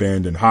definitely not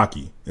banned in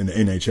hockey, in the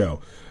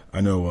NHL. I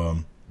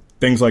know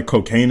things like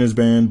cocaine is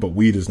banned, but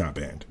weed is not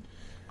banned.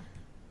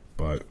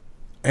 But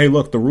hey,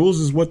 look, the rules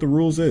is what the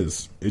rules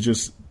is.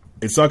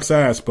 It sucks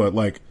ass, but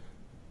like,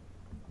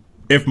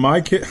 if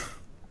my kid,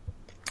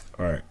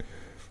 All right.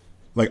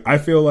 Like, I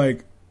feel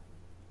like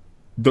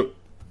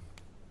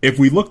if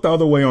we look the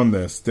other way on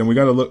this, then we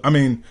got to look. I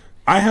mean,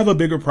 I have a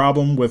bigger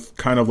problem with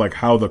kind of like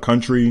how the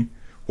country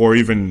or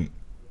even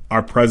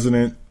our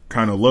president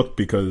kind of looked,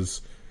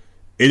 because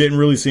it didn't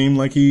really seem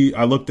like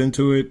I looked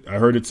into it. I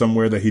heard it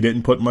somewhere that he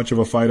didn't put much of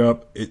a fight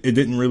up. It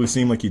didn't really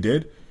seem like he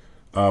did.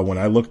 When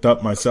I looked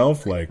up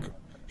myself, like,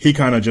 he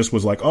kind of just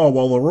was like, oh,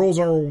 well, the rules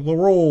are the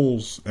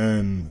rules.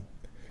 And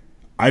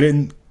I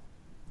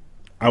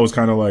was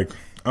kind of like,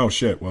 oh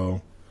shit,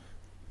 well,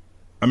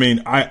 I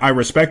mean, I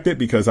respect it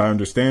because I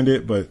understand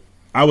it, but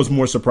I was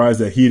more surprised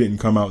that he didn't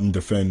come out and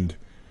defend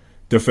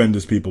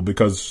his people,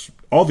 because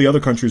all the other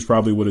countries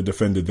probably would have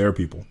defended their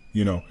people.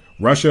 You know,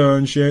 Russia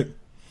and shit.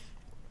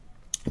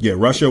 Yeah,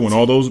 Russia, when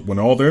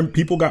all their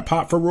people got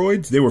popped for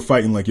roids, they were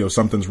fighting like, yo,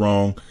 something's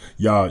wrong.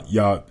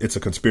 Y'all, it's a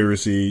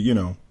conspiracy, you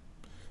know.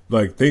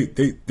 Like they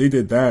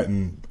did that,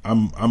 and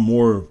I'm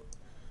more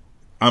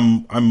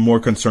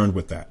concerned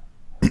with that.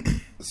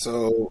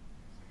 So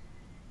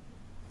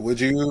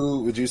would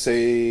you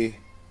say,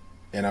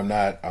 and I'm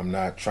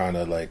not trying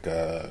to like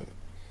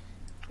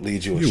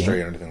lead you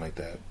astray or anything like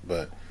that,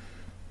 but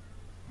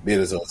be it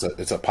as though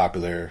it's a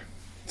popular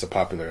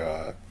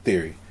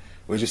theory.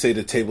 Would you say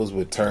the tables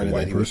would turn and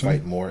that he would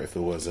fight more if it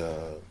was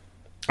a?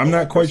 I'm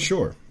not quite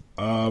sure.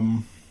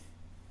 I'm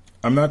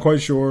not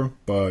quite sure,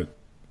 but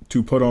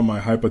to put on my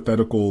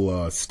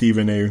hypothetical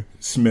Stephen A.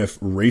 Smith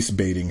race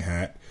baiting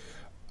hat,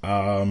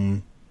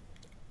 I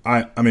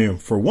mean,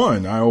 for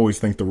one, I always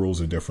think the rules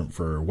are different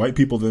for white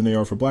people than they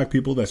are for black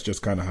people. That's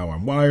just kind of how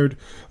I'm wired.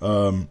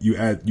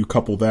 You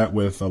couple that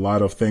with a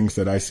lot of things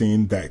that I've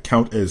seen that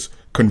count as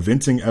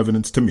convincing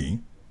evidence to me.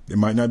 It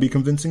might not be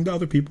convincing to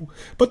other people,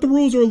 but the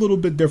rules are a little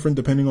bit different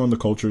depending on the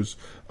cultures.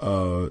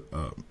 You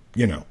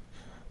know,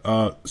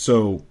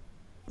 so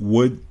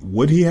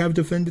would he have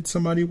defended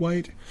somebody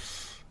white?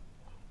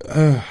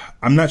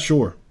 I'm not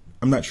sure.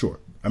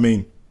 I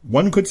mean,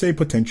 one could say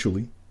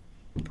potentially,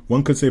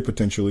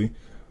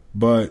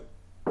 but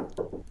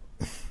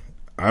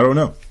I don't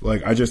know.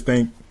 Like, I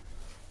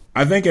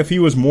think if he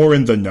was more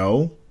in the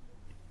know,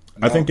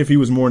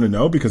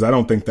 because I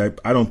don't think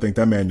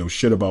that man knows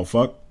shit about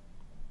fuck.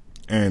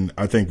 And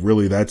I think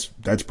really that's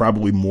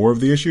probably more of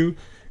the issue,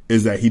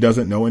 is that he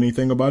doesn't know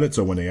anything about it.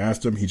 So when they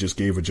asked him, he just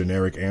gave a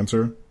generic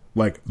answer,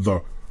 like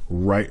the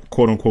right,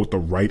 quote unquote, the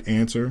right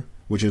answer,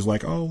 which is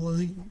like, oh, well,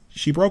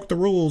 she broke the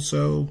rules,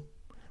 so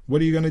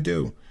what are you going to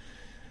do?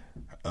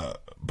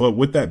 But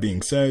with that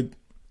being said,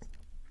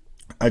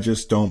 I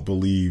just don't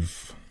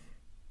believe,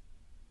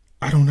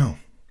 I don't know.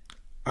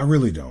 I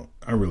really don't.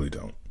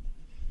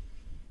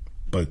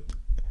 But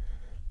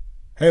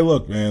hey,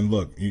 look, man,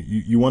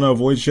 you want to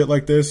avoid shit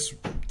like this?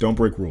 Don't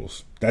break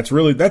rules. That's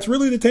really the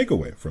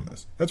takeaway from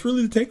this. That's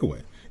really the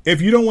takeaway. If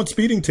you don't want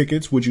speeding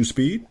tickets, would you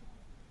speed?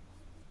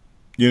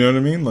 You know what I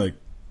mean? Like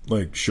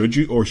should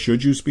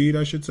you speed,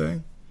 I should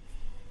say?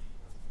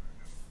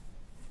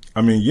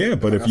 I mean, yeah,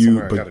 but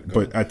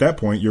but at that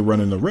point you're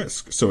running the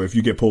risk. So if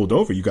you get pulled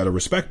over, you got to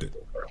respect it.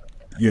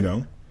 You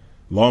know,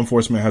 law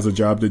enforcement has a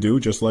job to do,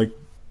 just like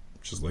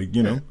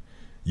you know,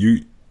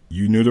 you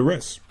knew the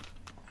risk.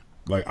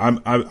 Like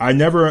I'm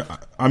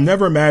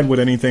never mad with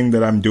anything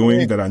that I'm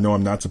doing that I know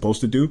I'm not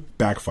supposed to do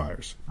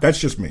backfires. That's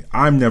just me.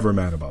 I'm never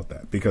mad about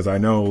that, because I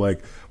know,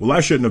 like, well, I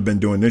shouldn't have been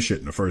doing this shit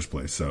in the first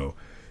place. So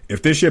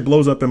if this shit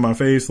blows up in my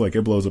face, like,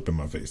 it blows up in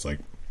my face. Like,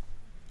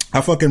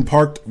 I fucking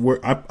parked where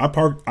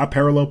I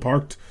parallel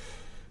parked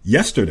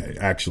yesterday,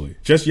 actually.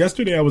 Just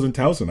yesterday I was in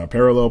Towson. I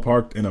parallel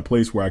parked in a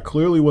place where I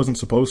clearly wasn't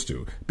supposed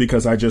to,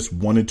 because I just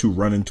wanted to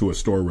run into a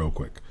store real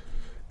quick.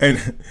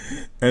 And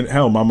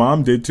hell, my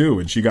mom did too,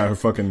 and she got her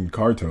fucking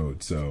car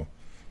towed. So,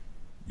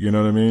 you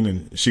know what I mean?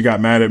 And she got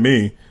mad at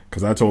me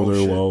because I told her,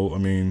 shit. Well, I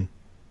mean,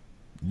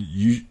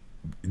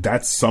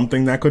 that's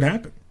something that could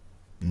happen.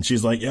 And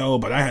she's like, yo,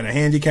 but I had a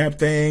handicap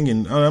thing.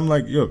 And I'm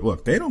like, yo,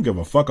 look, they don't give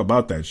a fuck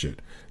about that shit.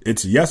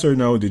 It's yes or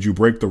no, did you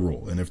break the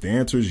rule? And if the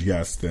answer is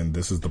yes, then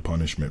this is the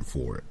punishment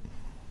for it.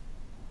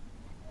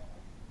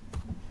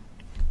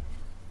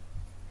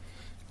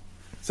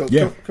 So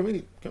can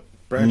we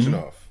branching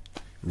off?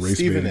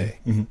 Stephen A.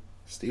 Mm-hmm.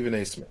 Stephen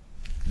A. Smith,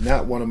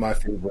 not one of my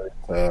favorite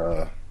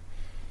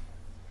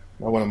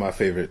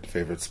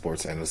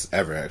sports analysts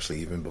ever,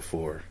 actually, even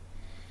before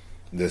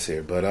this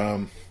here. But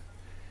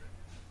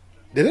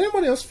did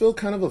anyone else feel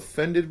kind of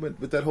offended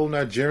with that whole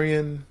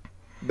Nigerian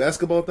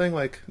basketball thing?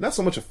 Like, not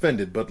so much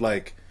offended, but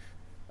like,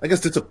 I guess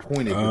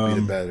disappointed would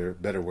be the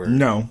better word.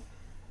 No,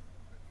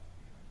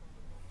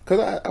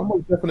 because I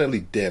most definitely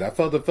did. It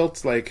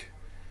felt like.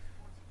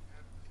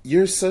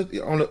 You're such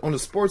on the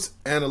sports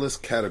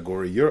analyst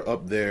category. You're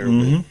up there.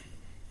 Mm-hmm.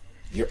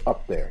 You're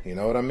up there. You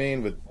know what I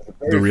mean? With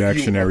the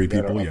reactionary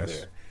people,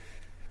 yes.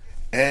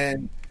 There.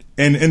 And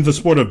in the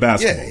sport of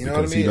basketball, you know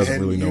because he doesn't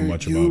really know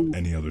much about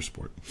any other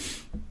sport.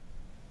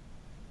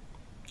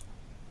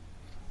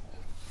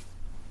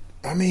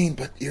 I mean,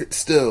 but you're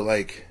still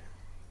like,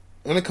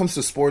 when it comes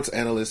to sports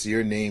analysts,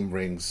 your name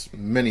rings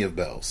many of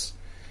bells,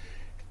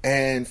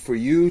 and for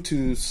you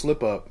to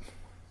slip up.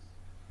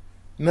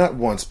 Not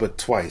once, but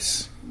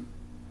twice.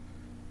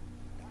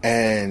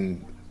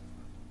 and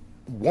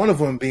one of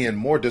them being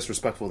more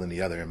disrespectful than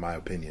the other, in my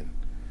opinion.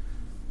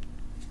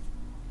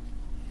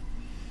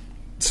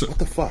 So, what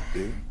the fuck,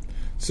 dude?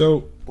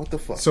 So what the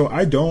fuck? So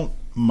I don't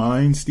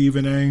mind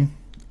Stephen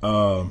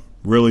A.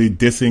 Really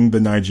dissing the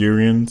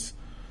Nigerians.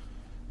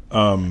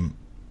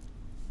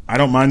 I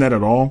don't mind that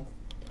at all.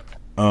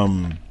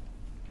 And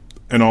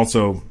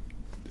also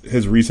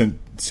his recent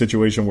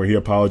situation where he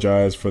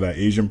apologized for that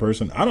Asian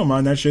person. I don't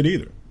mind that shit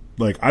either.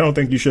 Like, I don't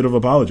think you should have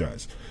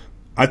apologized.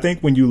 I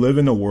think when you live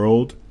in a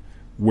world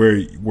where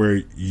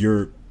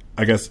you're,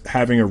 I guess,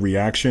 having a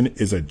reaction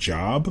is a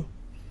job,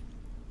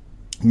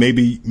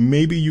 maybe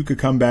you could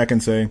come back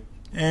and say,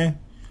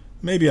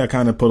 maybe I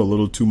kind of put a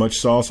little too much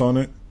sauce on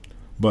it.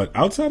 But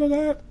outside of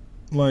that,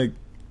 like,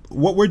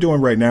 what we're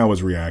doing right now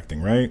is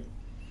reacting, right?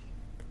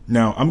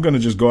 Now, I'm going to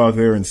just go out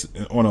there and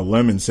on a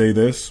limb and say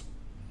this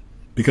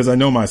because I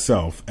know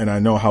myself and I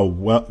know how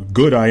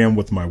good I am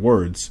with my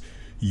words.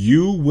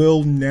 You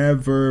will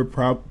never,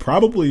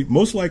 probably,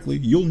 most likely,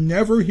 you'll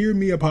never hear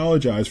me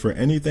apologize for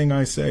anything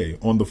I say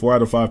on the 4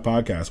 out of 5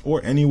 podcast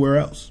or anywhere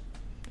else.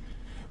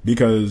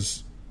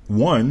 Because,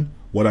 one,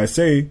 what I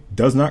say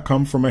does not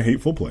come from a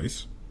hateful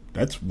place.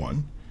 That's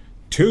one.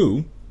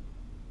 Two,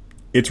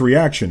 it's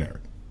reactionary.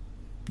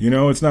 You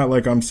know, it's not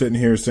like I'm sitting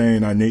here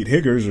saying I Nate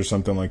Higgers or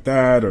something like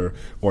that, or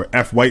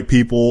F white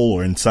people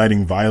or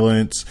inciting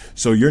violence.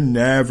 So you're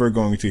never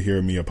going to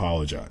hear me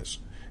apologize.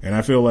 And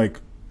I feel like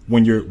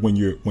when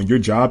your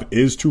job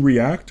is to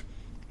react,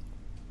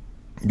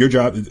 your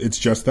job, it's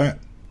just that.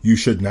 You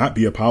should not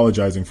be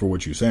apologizing for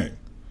what you're saying.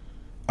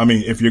 I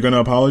mean, if you're going to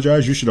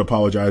apologize, you should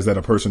apologize that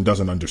a person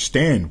doesn't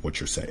understand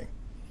what you're saying.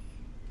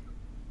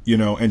 You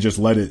know, and just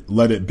let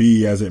it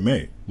be as it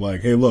may.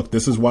 Like, hey, look,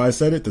 this is why I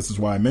said it. This is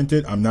why I meant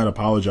it. I'm not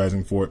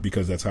apologizing for it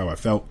because that's how I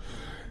felt,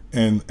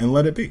 and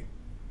let it be.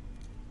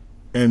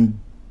 And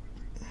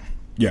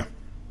yeah,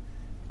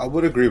 I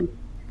would agree.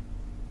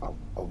 I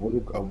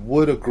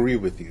would agree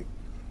with you,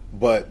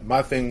 but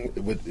my thing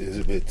with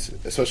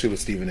especially with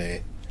Stephen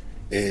A.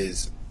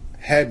 is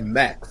had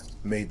Max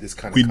made this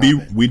kind of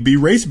comment, we'd be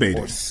race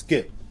baiting, or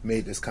Skip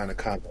made this kind of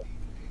comment.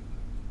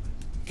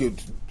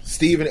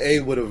 Stephen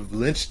A. would have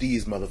lynched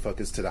these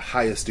motherfuckers to the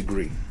highest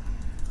degree.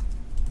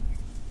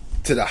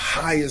 To the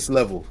highest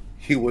level.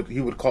 He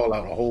would call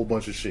out a whole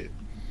bunch of shit.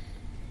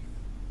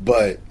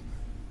 But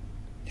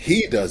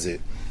he does it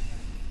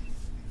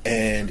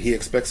and he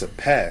expects a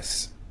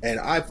pass. And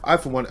I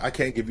for one, I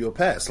can't give you a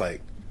pass.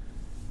 Like,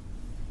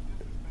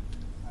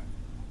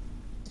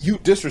 you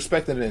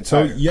disrespected an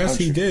entire yes,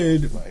 country. he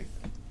did. Like,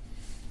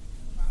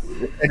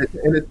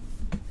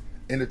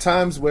 in the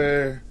times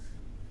where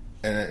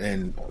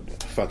and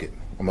fuck it,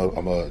 I'm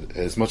a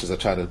as much as I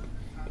try to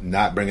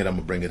not bring it, I'm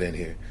gonna bring it in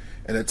here.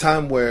 In a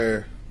time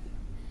where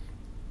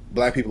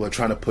black people are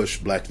trying to push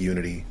black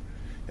unity,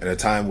 in a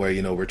time where,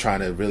 you know, we're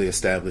trying to really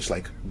establish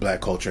like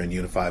black culture and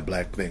unify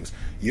black things,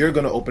 you're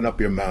gonna open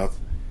up your mouth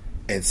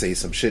and say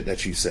some shit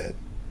that you said.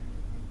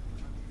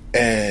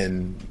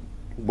 And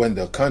when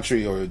the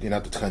country, or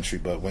not the country,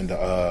 but when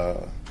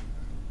the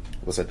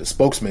the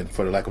spokesman,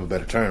 for the lack of a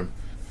better term,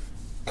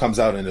 comes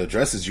out and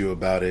addresses you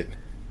about it,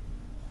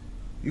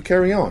 you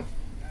carry on.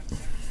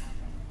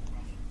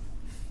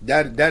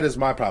 That is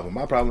my problem.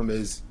 My problem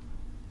is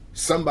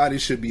somebody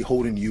should be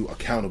holding you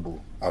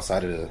accountable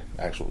outside of the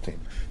actual team.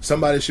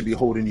 Somebody should be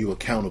holding you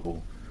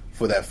accountable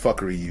for that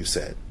fuckery you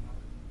said,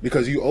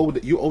 because you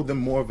owe them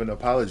more of an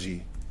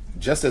apology,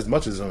 just as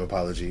much as an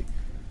apology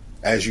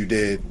as you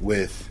did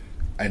with,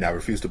 and I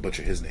refuse to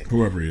butcher his name,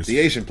 whoever he is, the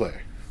Asian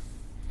player.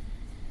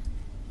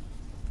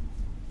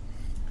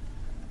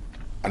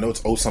 I know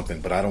it's O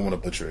something, but I don't want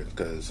to butcher it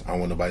because I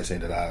don't want nobody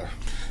saying that I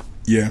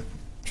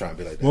try and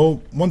be like that.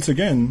 Well, once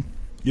again,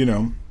 you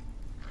know,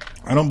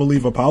 I don't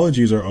believe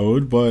apologies are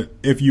owed, but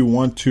if you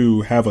want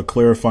to have a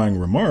clarifying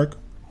remark,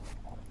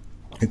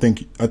 I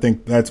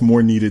think that's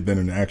more needed than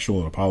an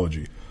actual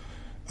apology.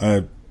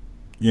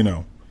 You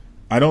know,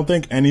 I don't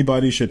think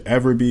anybody should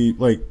ever be,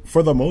 like,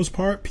 for the most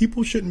part,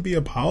 people shouldn't be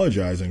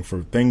apologizing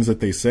for things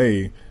that they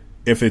say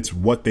if it's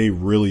what they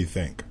really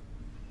think.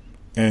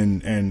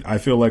 And I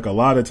feel like a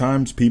lot of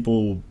times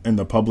people in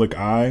the public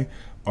eye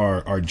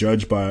are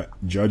judged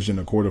in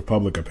a court of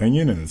public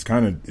opinion, and it's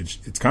kind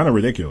of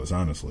ridiculous,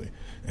 honestly.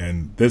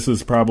 And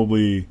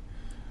we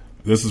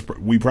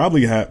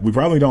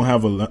probably don't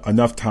have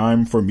enough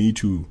time for me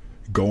to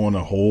go on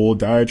a whole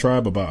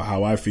diatribe about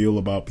how I feel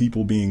about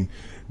people being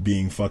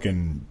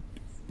fucking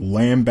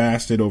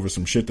lambasted over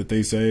some shit that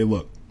they say.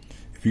 Look,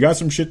 if you got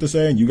some shit to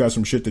say and you got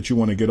some shit that you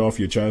want to get off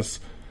your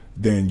chest,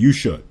 then you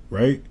should,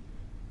 right?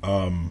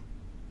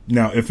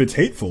 Now, if it's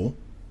hateful,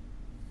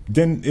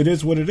 then it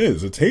is what it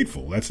is. It's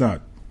hateful. That's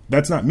not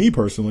me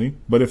personally,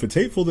 but if it's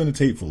hateful, then it's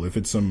hateful. If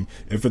it's some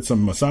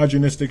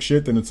misogynistic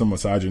shit, then it's some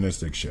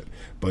misogynistic shit.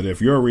 But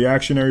if you're a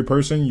reactionary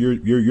person,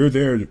 you're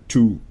there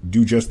to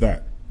do just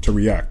that, to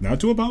react, not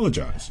to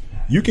apologize.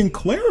 You can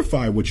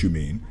clarify what you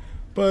mean,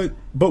 but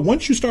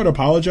once you start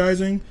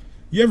apologizing,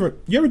 you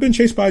ever been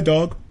chased by a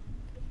dog?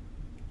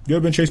 You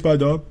ever been chased by a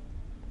dog?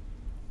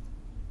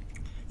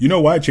 You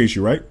know why it chased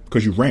you, right?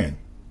 Because you ran.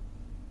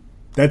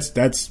 That's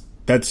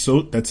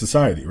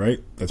society, right?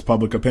 That's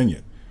public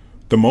opinion.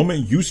 The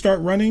moment you start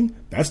running,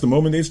 that's the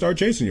moment they start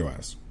chasing your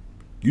ass.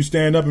 You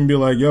stand up and be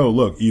like, yo,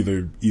 look,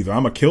 either I'm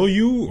going to kill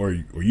you or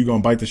you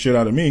going to bite the shit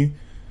out of me.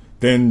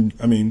 Then,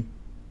 I mean,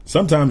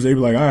 sometimes they be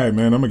like, all right,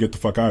 man, I'm going to get the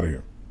fuck out of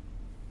here.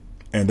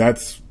 And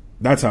that's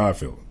how I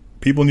feel.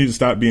 People need to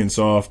stop being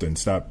soft and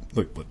stop,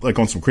 like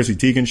on some Chrissy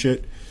Teigen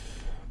shit.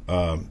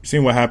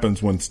 Seeing what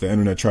happens once the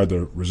internet tried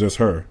to resist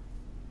her.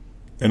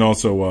 And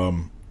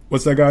also,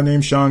 what's that guy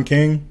named? Sean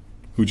King,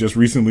 who just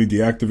recently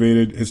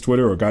deactivated his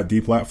Twitter or got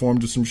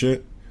deplatformed or some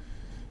shit.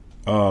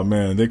 Oh,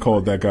 man, they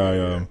called that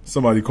guy,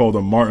 somebody called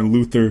him Martin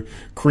Luther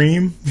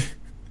Cream.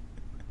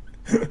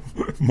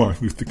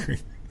 Martin Luther Cream.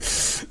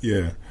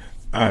 Yeah.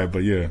 All right,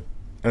 but yeah,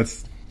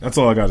 that's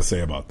all I got to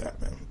say about that,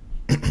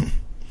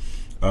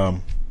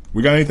 man.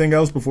 We got anything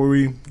else before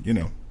we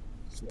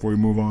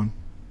move on?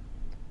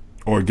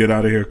 Or get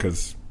out of here,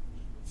 because...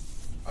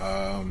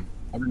 I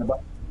mean,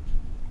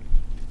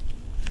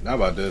 not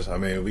about this. I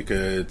mean, we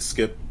could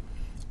skip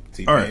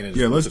T-Pain. All right,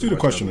 yeah, let's do the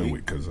question of the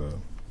week, because...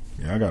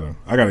 I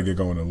gotta get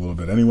going in a little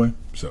bit anyway.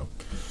 So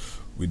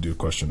we do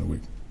question of the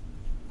week.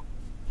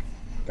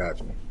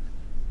 Gotcha.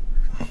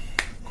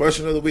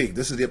 Question of the week.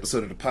 This is the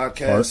episode of the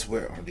podcast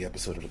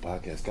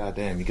God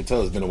damn, you can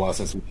tell it's been a while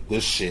since we did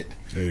this shit.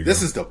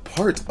 This is the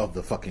part of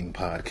the fucking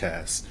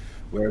podcast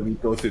where we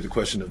go through the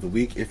question of the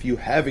week. If you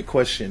have a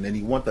question and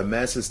you want the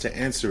masses to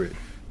answer it,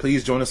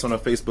 please join us on our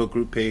Facebook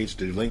group page.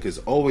 The link is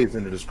always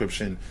in the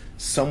description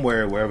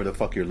somewhere, wherever the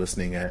fuck you're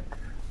listening at.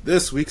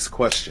 This week's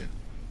question.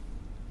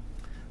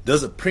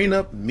 Does a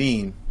prenup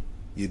mean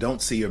you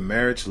don't see your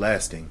marriage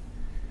lasting?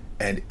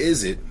 And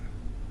is it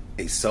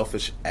a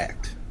selfish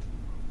act?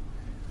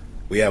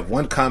 We have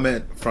one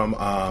comment from,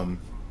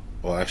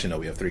 we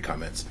have 3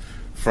 comments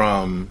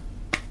from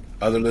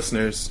other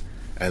listeners,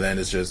 and then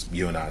it's just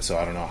you and I. So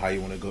I don't know how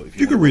you want to go. If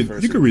you can read their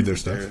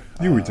stuff.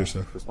 You read their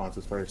stuff.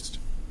 Responses first.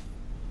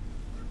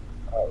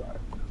 All right.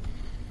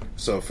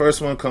 So first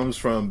one comes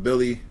from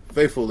Billy,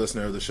 faithful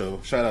listener of the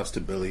show. Shout outs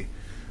to Billy.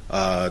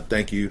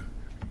 Thank you.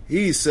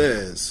 He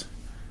says,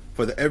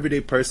 for the everyday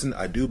person,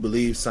 I do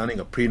believe signing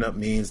a prenup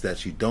means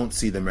that you don't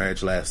see the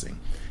marriage lasting.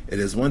 It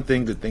is one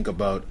thing to think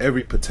about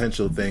every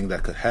potential thing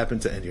that could happen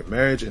to end your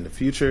marriage in the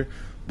future,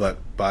 but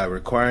by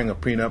requiring a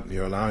prenup,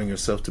 you're allowing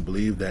yourself to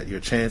believe that your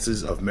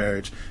chances of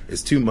marriage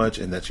is too much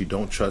and that you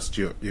don't trust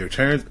your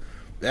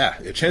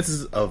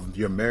chances of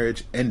your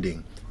marriage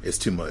ending is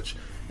too much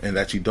and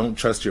that you don't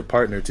trust your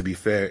partner to be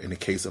fair in the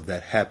case of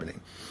that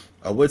happening.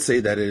 I would say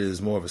that it is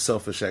more of a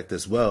selfish act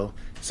as well,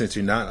 since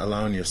you're not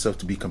allowing yourself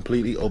to be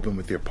completely open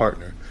with your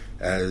partner,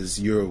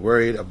 as you're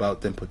worried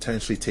about them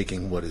potentially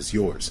taking what is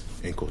yours,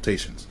 in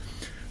quotations,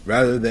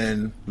 rather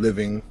than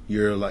living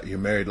your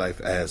married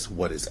life as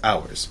what is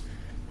ours,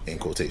 in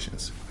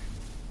quotations.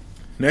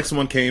 Next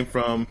one came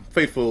from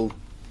faithful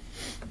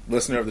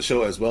listener of the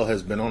show as well,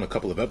 has been on a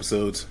couple of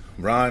episodes,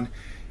 Ron.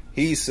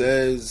 He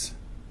says,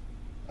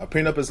 a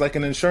prenup is like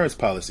an insurance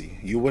policy.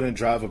 You wouldn't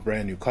drive a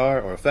brand new car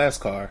or a fast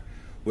car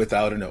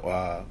without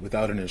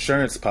an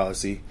insurance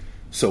policy.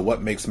 So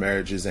what makes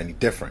marriages any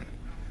different?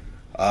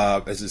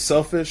 Is it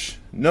selfish?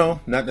 No,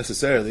 not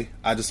necessarily.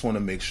 I just want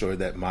to make sure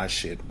that my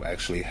shit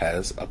actually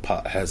has a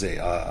policy,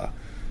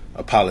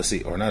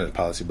 or not a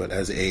policy, but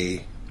as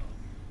a...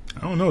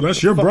 I don't know.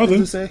 That's your brother.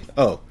 Does it say?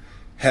 Oh,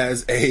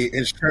 has a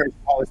insurance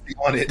policy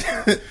on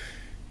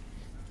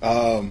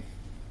it.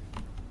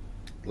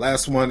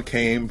 Last one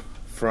came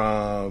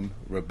from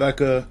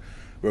Rebecca.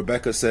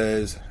 Rebecca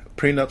says,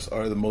 prenups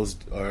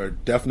are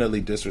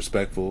definitely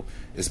disrespectful.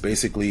 It's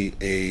basically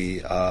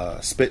a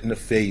spit in the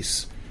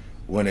face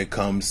when it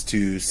comes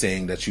to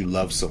saying that you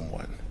love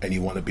someone and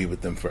you want to be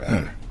with them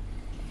forever.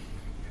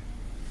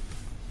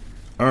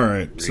 All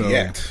right, so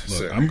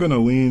look, I'm going to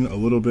lean a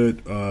little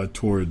bit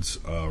towards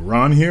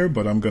Ron here,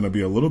 but I'm going to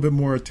be a little bit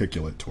more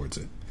articulate towards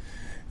it.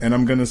 And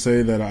I'm going to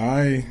say that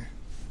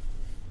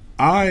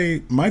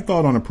my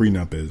thought on a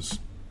prenup is,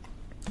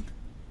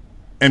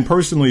 and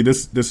personally,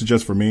 this is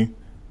just for me,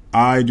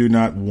 I do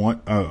not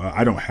want,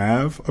 I don't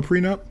have a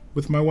prenup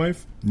with my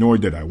wife, nor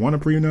did I want a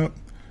prenup,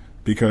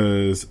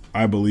 because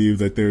I believe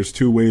that there's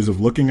 2 ways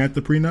of looking at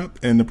the prenup,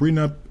 and the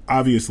prenup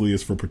obviously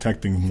is for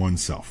protecting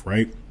oneself,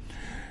 right?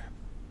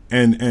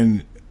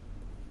 And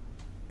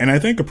I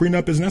think a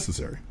prenup is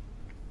necessary,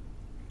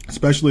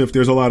 especially if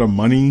there's a lot of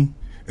money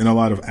and a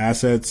lot of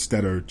assets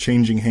that are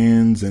changing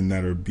hands and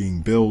that are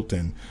being built,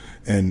 and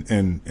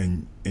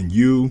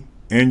you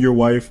and your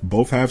wife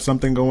both have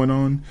something going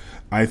on.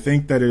 I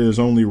think that it is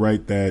only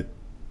right that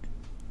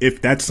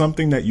if that's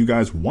something that you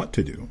guys want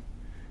to do,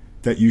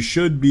 that you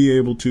should be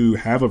able to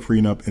have a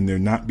prenup and there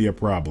not be a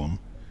problem,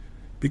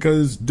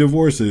 because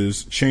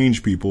divorces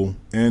change people,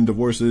 and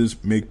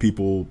divorces make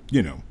people,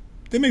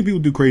 they make people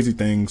do crazy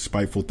things,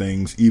 spiteful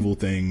things, evil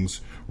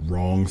things,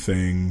 wrong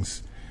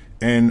things.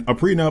 And a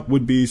prenup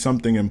would be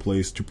something in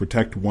place to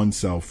protect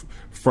oneself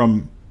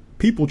from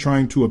people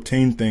trying to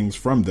obtain things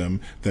from them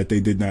that they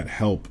did not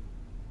help,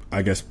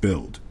 I guess,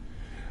 build.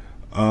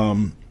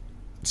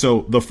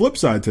 So the flip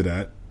side to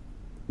that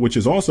which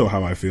is also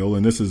how I feel,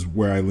 and this is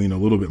where I lean a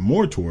little bit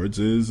more towards,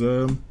 is,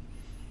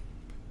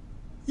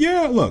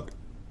 yeah, look,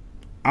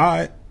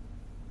 I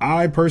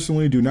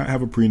personally do not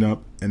have a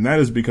prenup, and that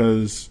is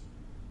because,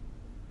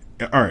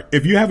 all right,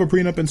 if you have a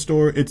prenup in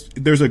store,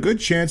 there's a good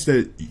chance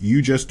that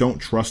you just don't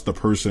trust the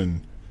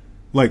person.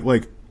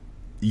 Like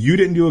you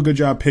didn't do a good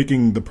job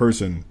picking the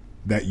person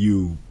that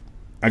you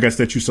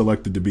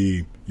selected to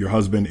be your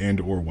husband and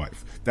or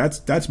wife.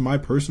 That's my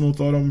personal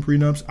thought on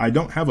prenups. I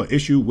don't have an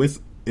issue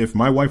with, if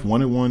my wife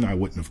wanted one, I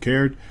wouldn't have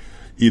cared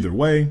either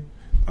way.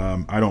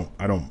 I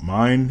don't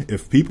mind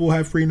if people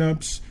have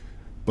prenups,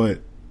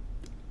 but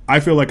I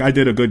feel like I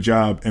did a good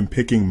job in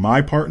picking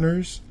my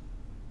partners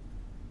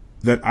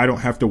that I don't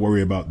have to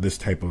worry about this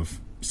type of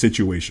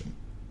situation.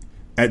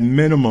 At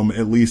minimum,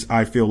 at least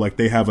I feel like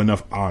they have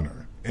enough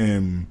honor,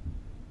 and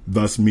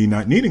thus me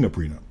not needing a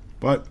prenup.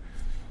 But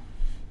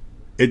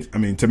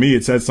to me,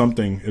 it says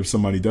something if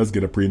somebody does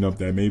get a prenup,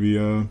 that maybe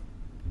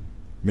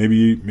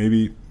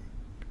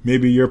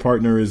your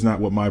partner is not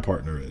what my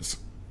partner is.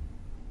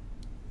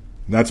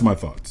 That's my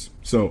thoughts.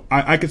 So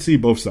I could see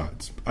both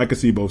sides.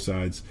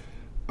 It's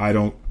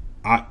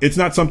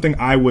not something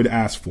I would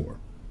ask for.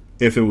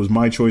 If it was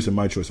my choice and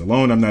my choice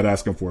alone, I'm not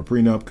asking for a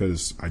prenup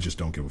because I just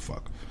don't give a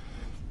fuck.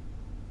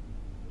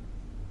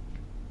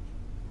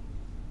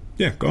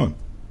 Yeah, go on.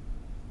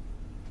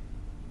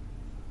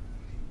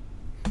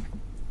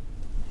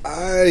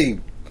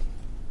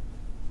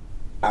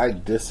 I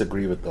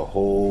disagree with the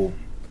whole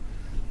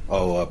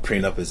a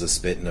prenup is a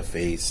spit in the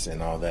face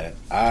and all that.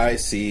 I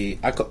see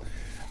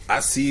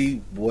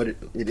what it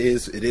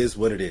is. It is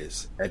what it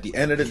is. At the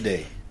end of the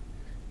day,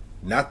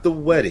 not the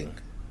wedding.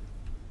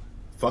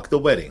 Fuck the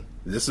wedding.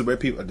 This is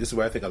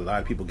where I think a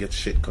lot of people get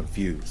shit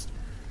confused.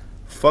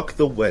 Fuck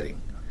the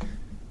wedding.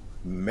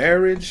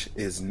 Marriage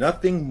is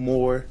nothing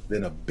more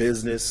than a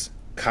business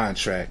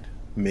contract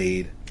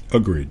made.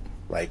 Agreed.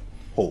 Like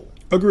whole.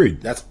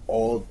 Agreed. That's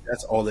all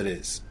it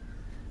is.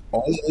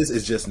 All it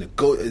is just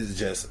is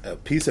just a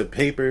piece of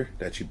paper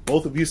that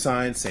both of you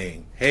sign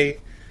saying, "Hey,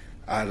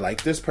 I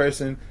like this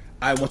person.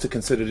 I want you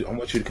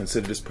to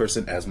consider this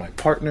person as my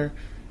partner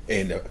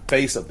in the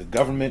face of the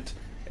government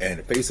and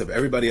the face of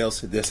everybody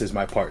else. This is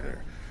my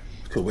partner."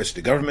 To which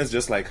the government's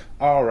just like,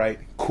 "All right,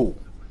 cool."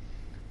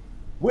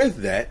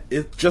 With that,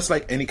 it's just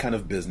like any kind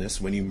of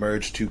business. When you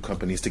merge two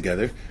companies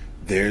together,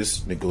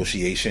 there's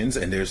negotiations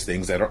and there's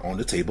things that are on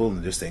the table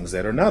and there's things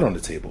that are not on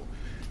the table.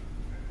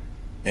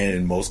 And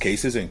in most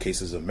cases, in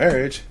cases of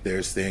marriage,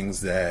 there's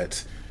things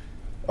that,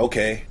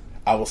 okay,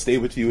 I will stay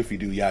with you if you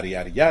do yada,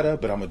 yada, yada,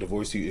 but I'm going to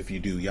divorce you if you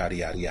do yada,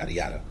 yada, yada,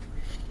 yada.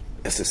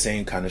 It's the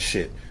same kind of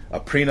shit. A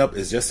prenup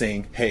is just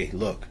saying, hey,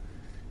 look,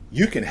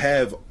 you can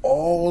have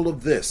all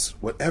of this.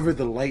 Whatever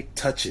the light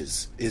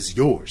touches is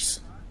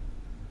yours.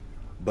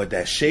 But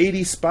that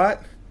shady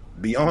spot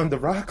beyond the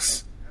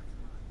rocks,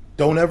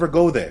 don't ever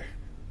go there.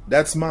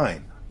 That's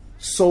mine.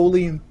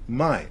 Solely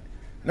mine.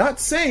 Not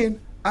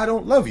saying I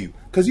don't love you,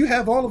 because you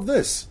have all of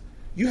this.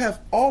 You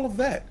have all of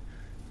that.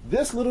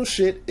 This little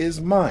shit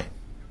is mine.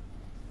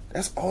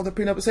 That's all the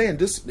prenup is saying.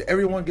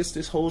 Everyone gets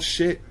this whole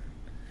shit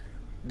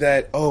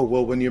that, oh,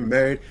 well, when you're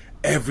married,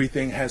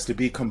 everything has to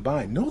be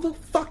combined. No, the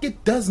fuck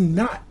it does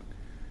not.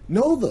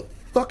 No, the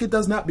fuck it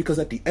does not, because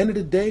at the end of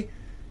the day,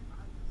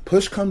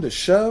 push come to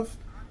shove,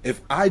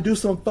 if I do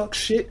some fuck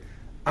shit,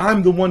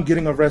 I'm the one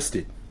getting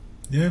arrested.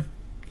 Yeah.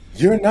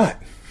 You're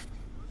not.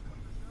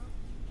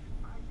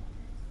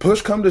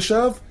 Push come to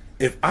shove,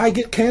 if I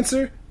get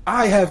cancer,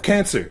 I have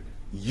cancer.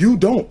 You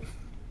don't.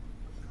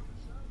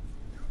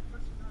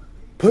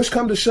 Push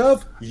come to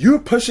shove, you're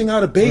pushing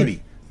out a baby.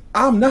 Right.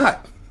 I'm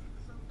not.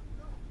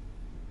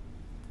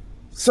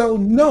 So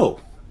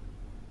no.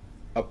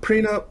 A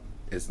prenup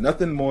is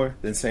nothing more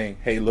than saying,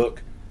 hey,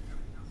 look,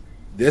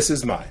 this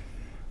is mine.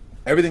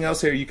 Everything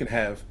else here you can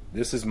have.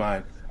 This is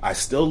mine. I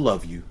still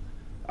love you.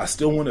 I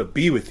still want to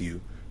be with you,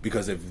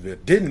 because if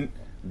it didn't,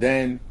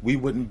 then we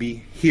wouldn't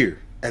be here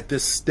at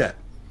this step.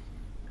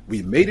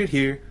 We made it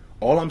here.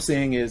 All I'm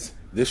saying is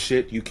this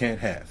shit you can't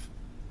have.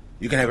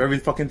 You can have every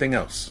fucking thing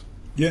else.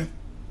 Yeah.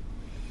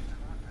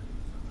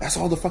 That's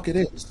all the fuck it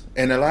is.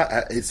 And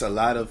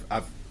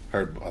I've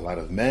heard a lot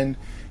of men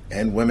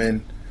and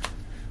women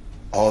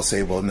all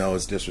say, well, no,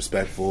 it's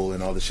disrespectful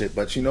and all the shit.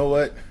 But you know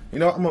what?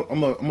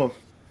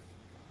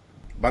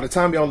 By the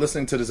time y'all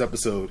listening to this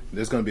episode,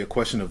 there's going to be a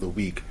question of the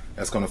week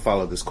that's going to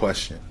follow this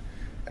question.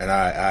 And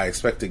I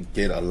expect to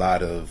get a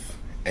lot of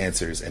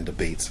answers and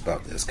debates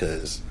about this,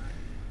 because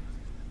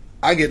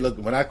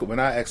when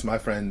I ask my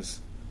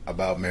friends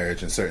about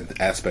marriage and certain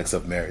aspects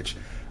of marriage,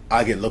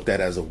 I get looked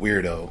at as a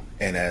weirdo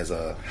and as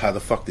a how the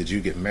fuck did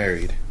you get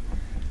married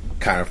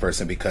kind of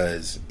person,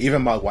 because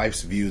even my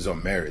wife's views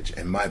on marriage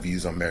and my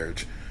views on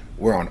marriage,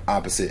 we're on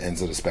opposite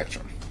ends of the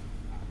spectrum.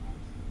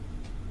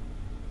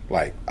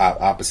 Like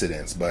opposite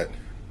ends. But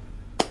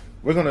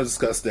we're going to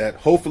discuss that.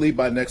 Hopefully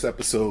by next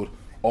episode,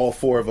 all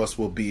four of us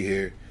will be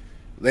here.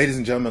 Ladies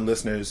and gentlemen,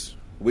 listeners,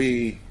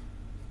 we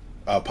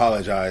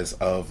apologize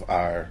of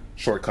our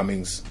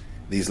shortcomings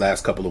these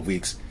last couple of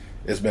weeks.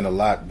 It's been a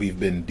lot we've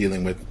been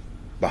dealing with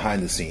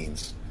behind the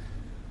scenes.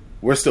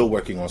 we're still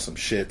working on some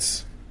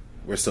shits.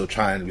 We still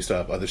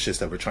have other shits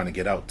that we're trying to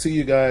get out to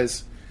you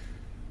guys.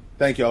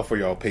 Thank y'all for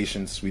y'all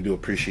patience. We do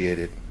appreciate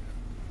it.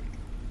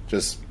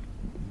 Just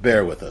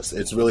bear with us.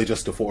 It's really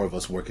just the four of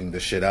us working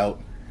this shit out.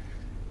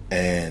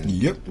 And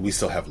we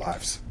still have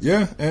lives.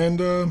 Yeah,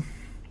 and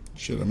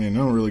shit, I mean, I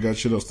don't really got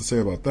shit else to say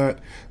about that.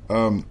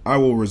 I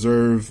will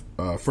reserve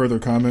further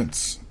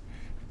comments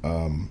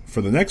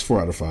for the next 4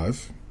 out of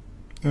 5.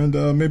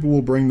 And maybe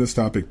we'll bring this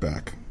topic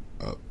back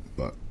up.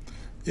 But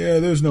yeah,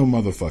 there's no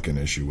motherfucking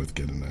issue with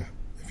getting there.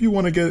 If you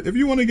want to get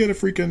a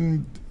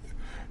freaking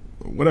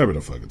whatever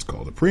the fuck it's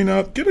called, a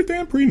prenup, get a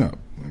damn prenup.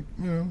 Like,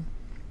 you know,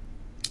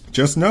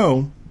 just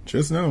know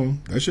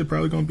that shit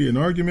probably gonna be an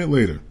argument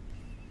later.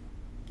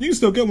 You can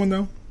still get one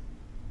though.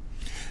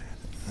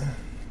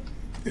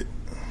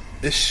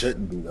 It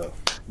shouldn't be though.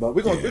 But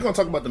we're gonna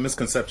talk about the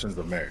misconceptions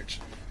of marriage.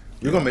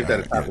 We're gonna make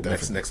that a topic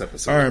next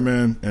episode. All right,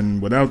 man.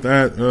 And without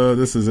that,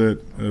 this is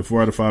it.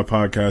 4 out of 5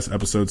 podcast,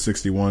 episode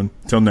 61.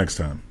 Till next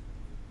time.